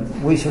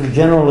we sort of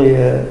generally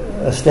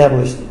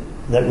established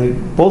that we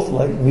both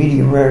like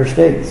medium rare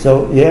steak.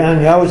 So yeah,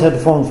 and you always had to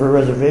phone for a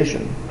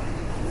reservation.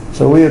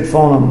 So we would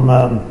phone him,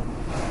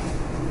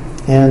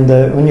 and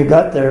when you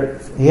got there,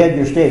 he had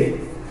your steak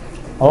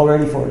all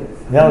ready for you.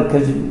 Yeah,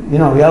 because we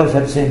always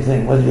had the same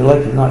thing. Whether you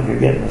liked it or not, you're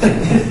getting the same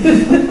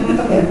thing.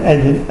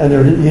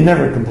 and you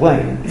never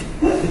complained.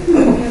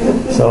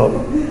 So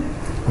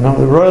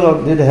the Royal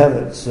Oak did have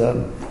its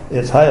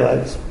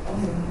highlights.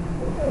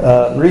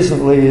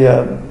 Recently,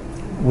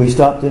 we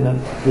stopped in at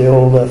the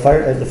old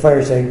at the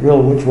Fireside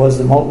Grill, which was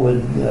the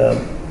Maltwood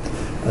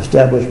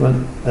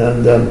establishment,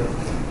 and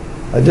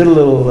I did a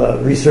little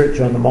research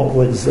on the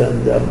Maltwoods.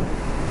 And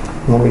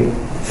when we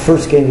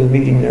first came to the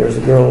meeting, there was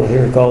a girl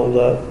here called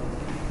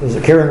was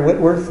it Karen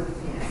Whitworth?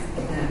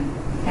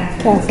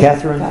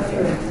 Catherine.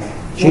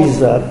 She's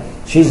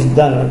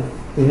done an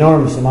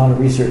enormous amount of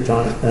research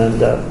on it,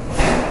 and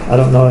I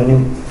don't know any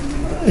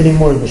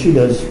more than she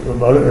does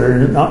about it,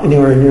 or not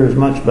anywhere near as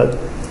much, but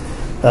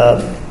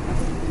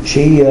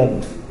she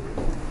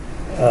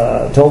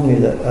told me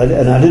that,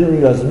 and I didn't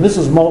realize that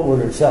Mrs.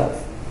 Maltwood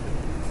herself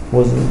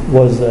was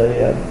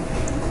a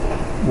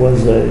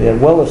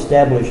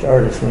well-established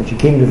artist when she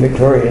came to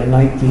Victoria in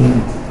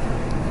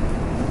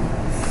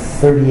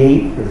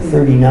 1938 or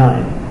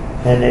 39,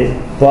 and they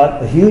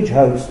bought a huge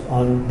house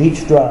on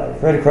Beach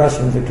Drive, right across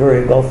from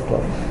Victoria Golf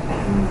Club,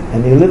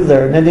 and they lived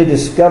there. And then they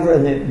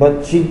discovered,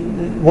 but she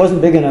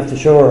wasn't big enough to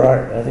show her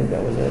art. I think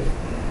that was it.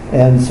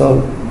 And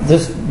so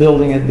this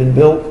building had been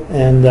built,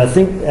 and I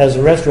think as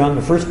a restaurant in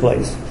the first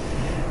place,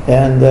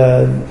 and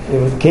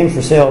it came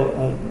for sale at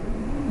a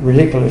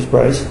ridiculous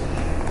price,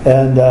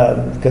 and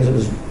because it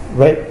was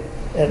right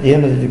at the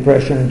end of the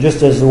Depression,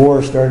 just as the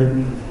war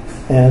started,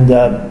 and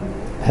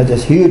had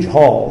this huge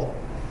hall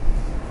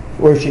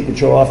where she could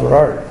show off her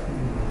art.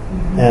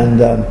 And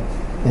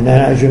then,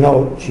 as you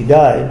know, she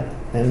died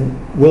and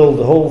willed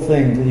the whole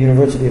thing to the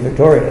University of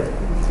Victoria.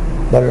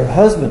 But her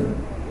husband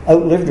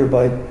outlived her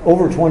by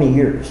over 20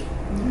 years.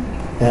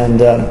 And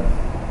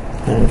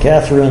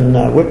Catherine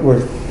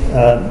Whitworth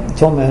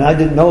told me, and I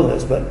didn't know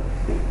this, but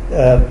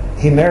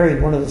he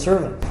married one of the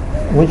servants.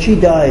 When she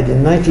died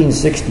in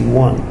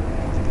 1961,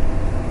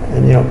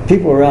 and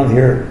people around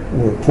here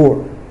were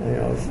poor.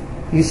 If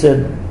you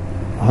said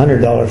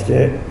 $100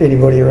 to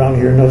anybody around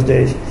here in those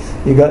days,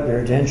 you got their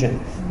attention.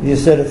 You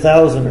said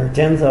 1,000 or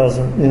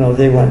 10,000,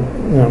 they went,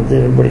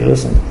 everybody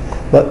listened.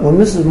 But when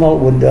Mrs.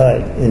 Maltwood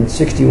died in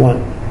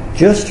 '61,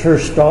 just her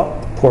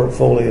stock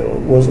portfolio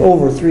was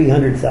over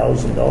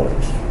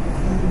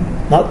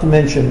 $300,000. Not to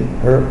mention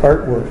her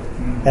artwork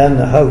and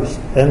the house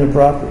and the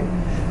property,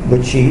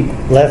 but she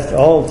left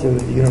all to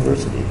the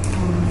university.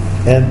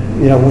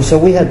 And, you know, so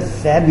we had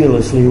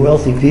fabulously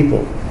wealthy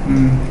people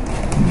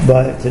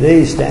by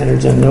today's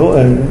standards and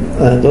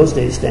those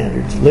days'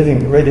 standards,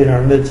 living right in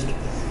our midst.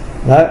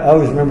 And I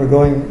always remember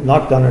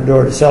knocked on her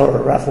door to sell her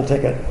a raffle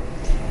ticket.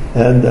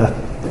 And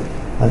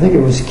I think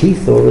it was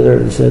Keith over there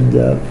that said,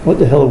 what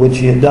the hell would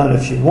she have done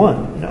if she'd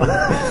won? You know?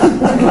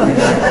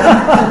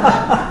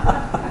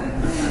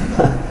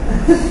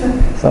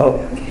 So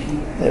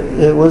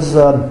it was...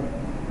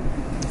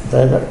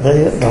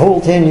 The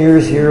whole 10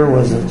 years here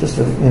was just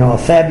a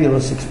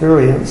fabulous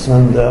experience,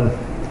 and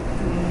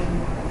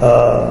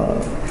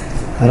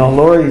I know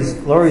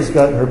Laurie's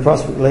got her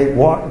Prospect Lake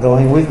walk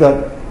going. We've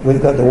got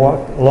the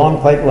walk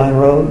along Pipeline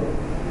Road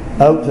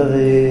out to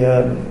the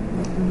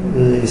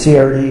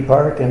CRD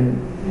Park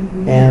and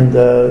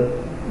the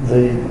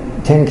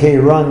 10K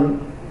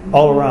run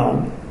all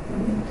around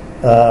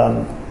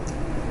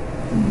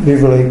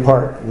Beaver Lake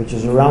Park, which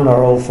is around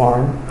our old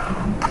farm,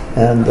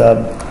 and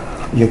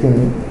you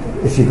can.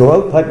 If you go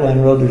out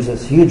Pipeline Road, there's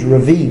this huge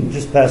ravine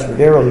just past where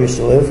Darrell used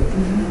to live,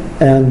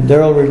 and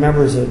Darrell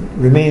remembers the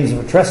remains of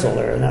a trestle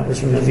there, and that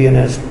was from the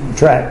V&S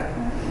track.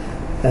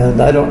 And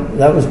that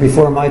was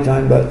before my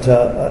time, but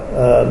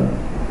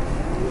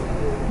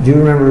do you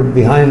remember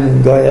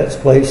behind Goyette's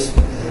place,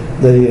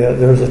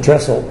 there was a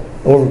trestle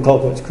over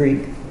Culprit's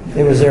Creek?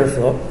 It was there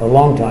for a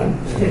long time.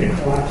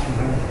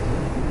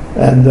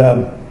 And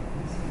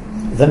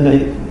then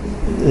the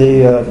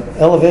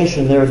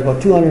elevation there is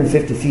about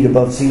 250 feet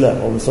above sea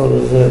level, and so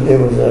it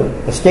was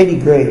a steady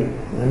grade.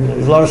 And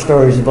there's a lot of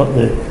stories about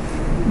the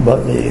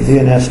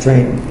V&S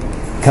train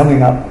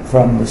coming up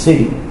from the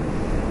city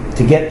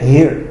to get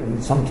here.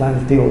 And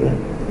sometimes people,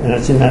 and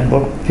it's in that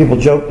book, people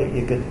joke that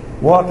you could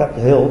walk up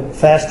the hill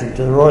faster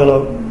to the Royal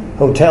Oak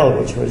Hotel,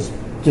 which was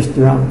just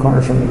around the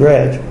corner from the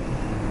garage,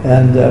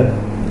 and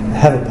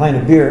have a pint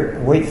of beer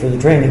and wait for the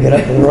train to get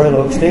up to the Royal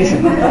Oak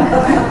station.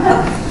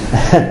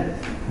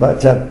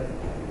 But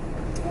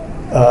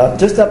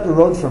just up the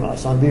road from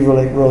us on Beaver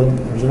Lake Road,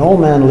 there was an old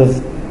man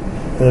lived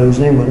whose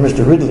name was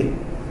Mr. Ridley,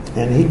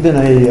 and he'd been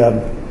a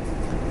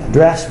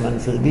draftsman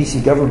for the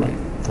BC government,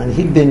 and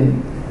he'd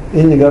been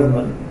in the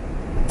government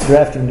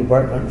drafting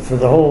department for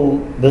the whole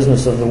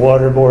business of the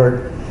water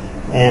board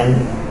and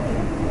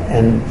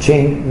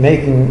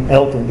making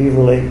Elk and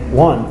Beaver Lake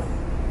one.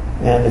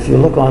 And if you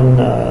look on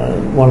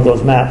one of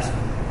those maps,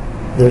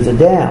 there's a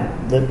dam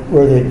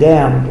where they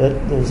dammed.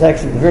 It's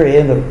actually the very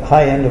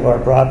high end of our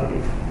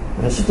property.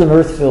 And it's just an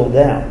earth-filled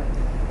dam.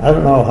 I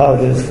don't know how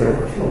it is for...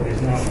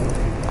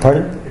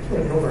 Pardon? It's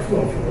where the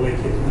overflow from the lake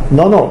is.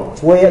 No,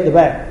 it's way at the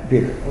back,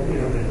 Peter.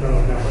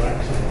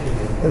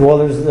 Well,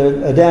 there's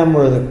a dam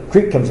where the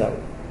creek comes out.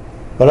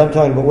 But I'm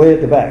talking about way at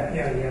the back.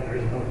 Yeah, there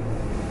is no.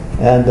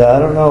 And I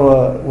don't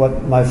know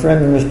what my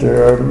friend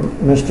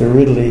Mr.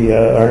 Ridley,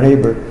 our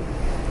neighbor,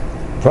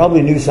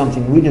 probably knew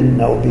something we didn't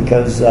know,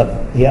 because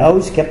he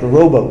always kept a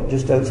rowboat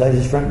just outside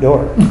his front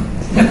door.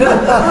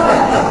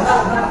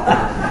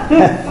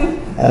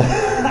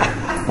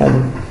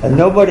 and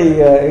nobody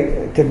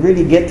could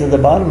really get to the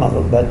bottom of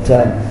it, but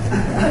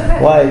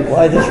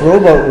why this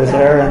rowboat was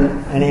there,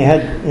 and he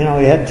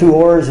had 2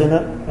 oars in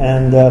it,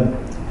 and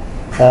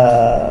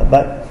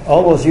but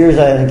all those years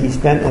I think he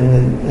spent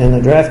in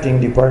the drafting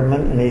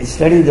department, and he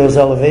studied those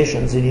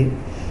elevations, and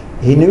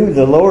he knew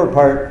the lower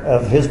part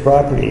of his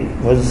property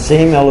was the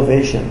same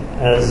elevation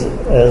as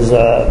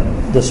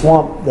the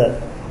swamp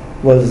that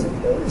was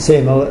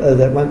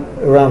that went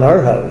around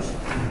our house,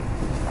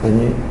 and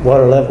the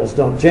water levels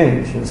don't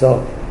change. And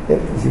so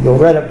if you go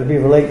right up to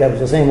Beaver Lake, that was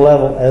the same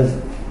level as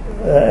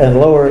and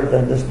lower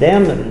than this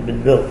dam that had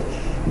been built.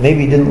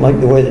 Maybe he didn't like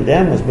the way the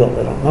dam was built,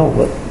 I don't know,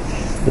 but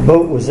the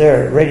boat was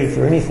there ready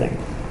for anything.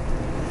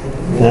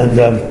 And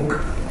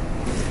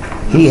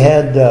he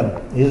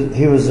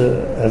was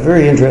a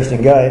very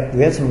interesting guy.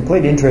 We had some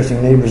quite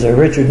interesting neighbors there.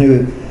 Richard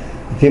knew the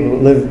people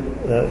that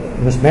lived,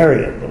 Miss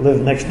Marriott, that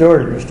lived next door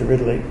to Mr.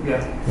 Ridley.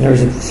 Yeah. And there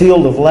was a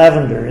field of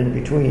lavender in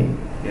between.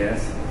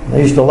 Yes.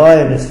 They used to lie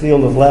in this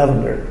field of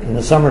lavender in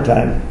the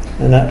summertime,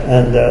 and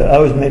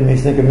always made me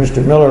think of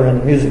Mr. Miller in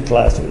the music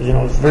class. It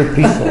was very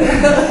peaceful.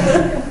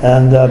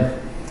 And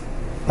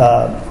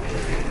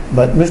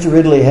but Mr.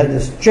 Ridley had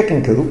this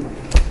chicken coop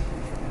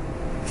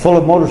full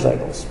of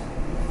motorcycles.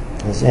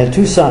 He had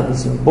 2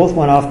 sons, and both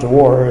went off to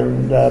war,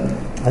 and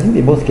I think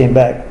they both came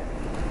back.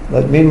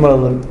 But meanwhile,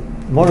 the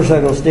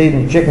motorcycles stayed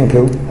in the chicken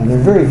coop, and they're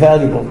very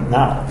valuable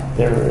now.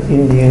 They're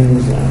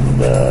Indians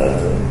and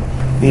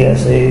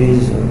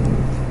BSAs, and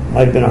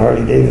might have been a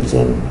Harley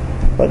Davidson,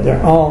 but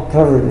they're all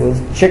covered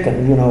with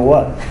chicken, you know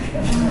what.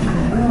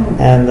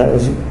 And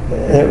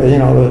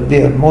it would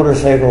be a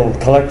motorcycle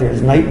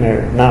collector's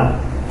nightmare now.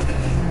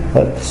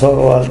 But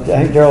so I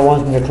think Darrell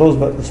wants me to close,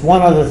 but there's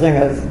one other thing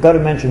I've got to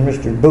mention.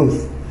 Mr.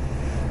 Booth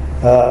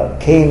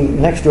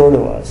came next door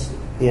to us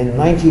in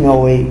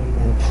 1908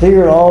 and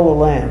cleared all the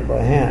land by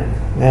hand.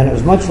 And it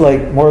was much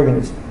like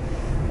Morgan's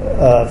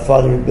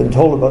father had been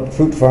told about the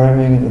fruit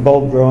farming and the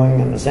bulb growing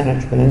in the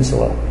Saanich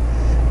Peninsula.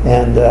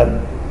 And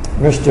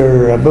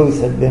Mr.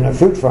 Booth had been a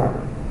fruit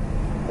farmer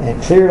and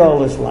cleared all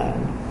this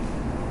land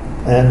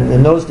And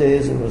in those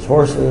days, it was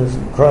horses,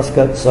 and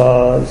crosscut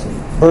saws,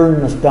 and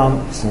burn the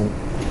stumps,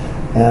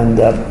 and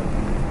the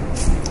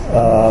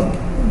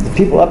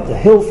people up the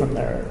hill from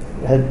there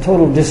had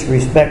total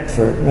disrespect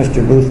for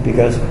Mr. Booth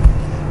because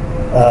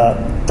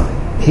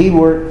he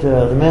worked.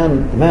 The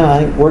man I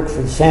think worked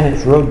for the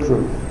Saanich Road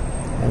Crew,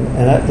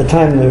 and at the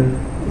time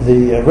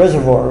the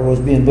reservoir was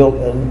being built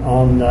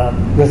on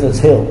Griffith's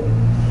Hill,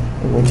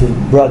 which is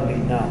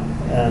Broadmead now,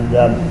 and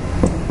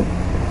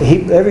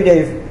every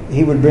day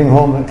he would bring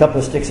home a couple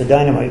of sticks of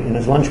dynamite in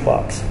his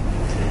lunchbox,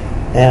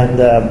 and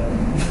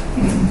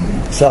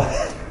so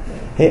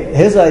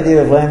his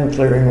idea of land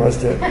clearing was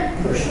to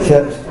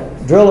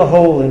drill a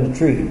hole in the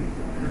tree,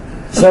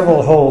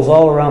 several holes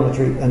all around the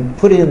tree, and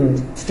put in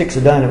sticks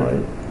of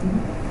dynamite.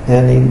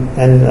 And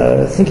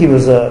I think he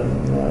was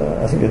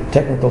I think a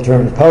technical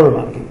term is powder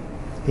monkey.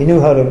 He knew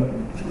how to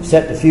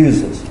set the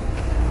fuses,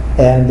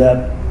 and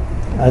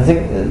I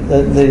think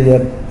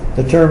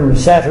the term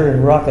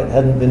Saturn rocket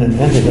hadn't been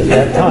invented at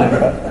that time.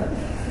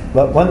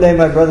 But one day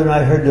my brother and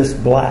I heard this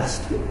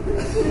blast.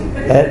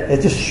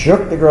 It just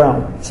shook the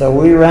ground. So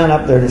we ran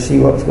up there to see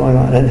what was going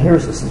on. And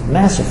here's this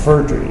massive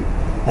fir tree.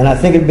 And I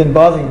think it had been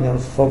bothering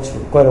those folks for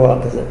quite a while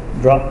because it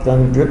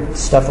dripped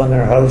stuff on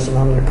their house and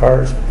on their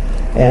cars.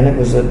 And it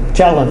was a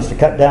challenge to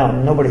cut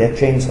down. Nobody had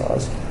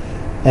chainsaws.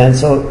 And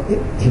so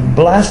he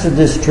blasted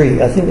this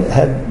tree. I think it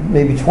had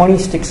maybe 20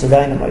 sticks of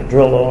dynamite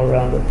drilled all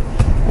around it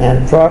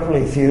and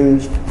properly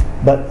fused.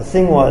 But the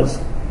thing was,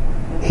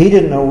 he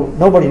didn't know,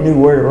 nobody knew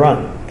where to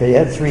run because he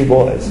had 3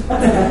 boys.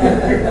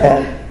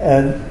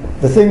 And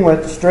the thing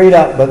went straight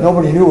up, but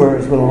nobody knew where it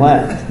was going to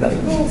land.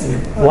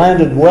 It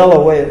landed well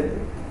away,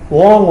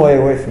 long way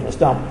away from the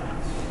stump.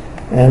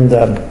 And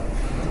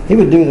he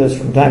would do this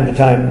from time to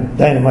time,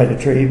 dynamite a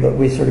tree, but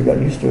we sort of got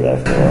used to it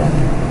after a while.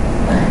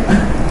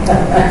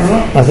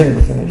 I think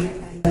we're finished.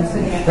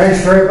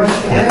 Thanks very much.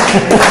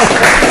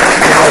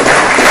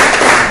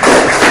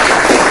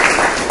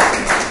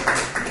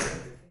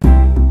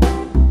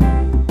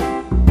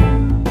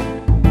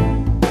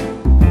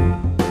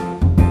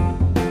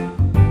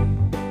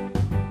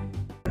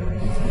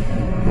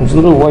 This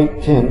little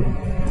white tin,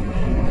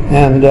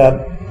 and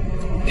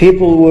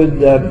people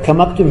would come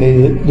up to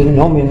me that didn't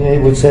know me, and they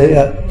would say,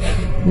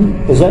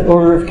 "Is that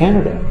Order of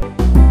Canada?"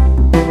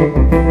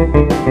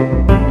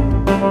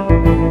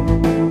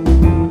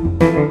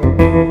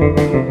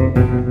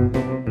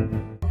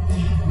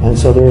 And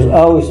so there's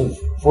always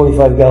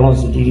 45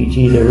 gallons of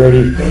DDT. They're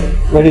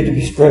ready to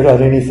be spread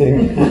on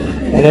anything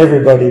and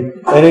everybody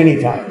at any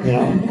time, you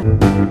know.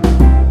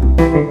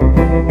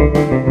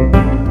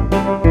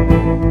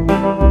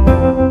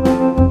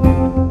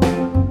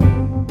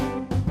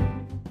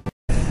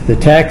 The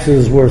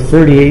taxes were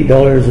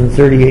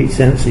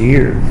 $38.38 a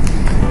year.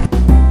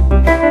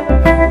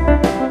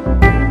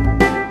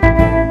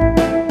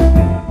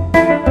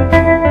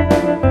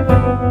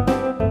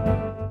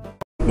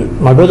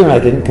 My brother and I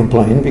didn't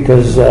complain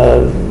because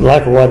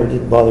lack of water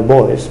didn't bother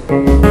boys.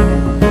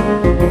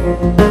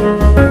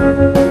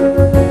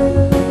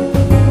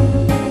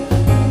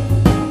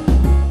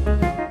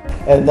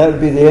 And that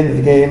would be the end of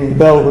the game. The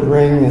bell would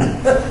ring, and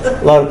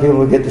a lot of people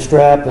would get the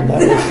strap, and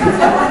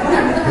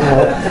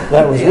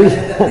that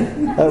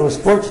was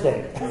sports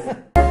day.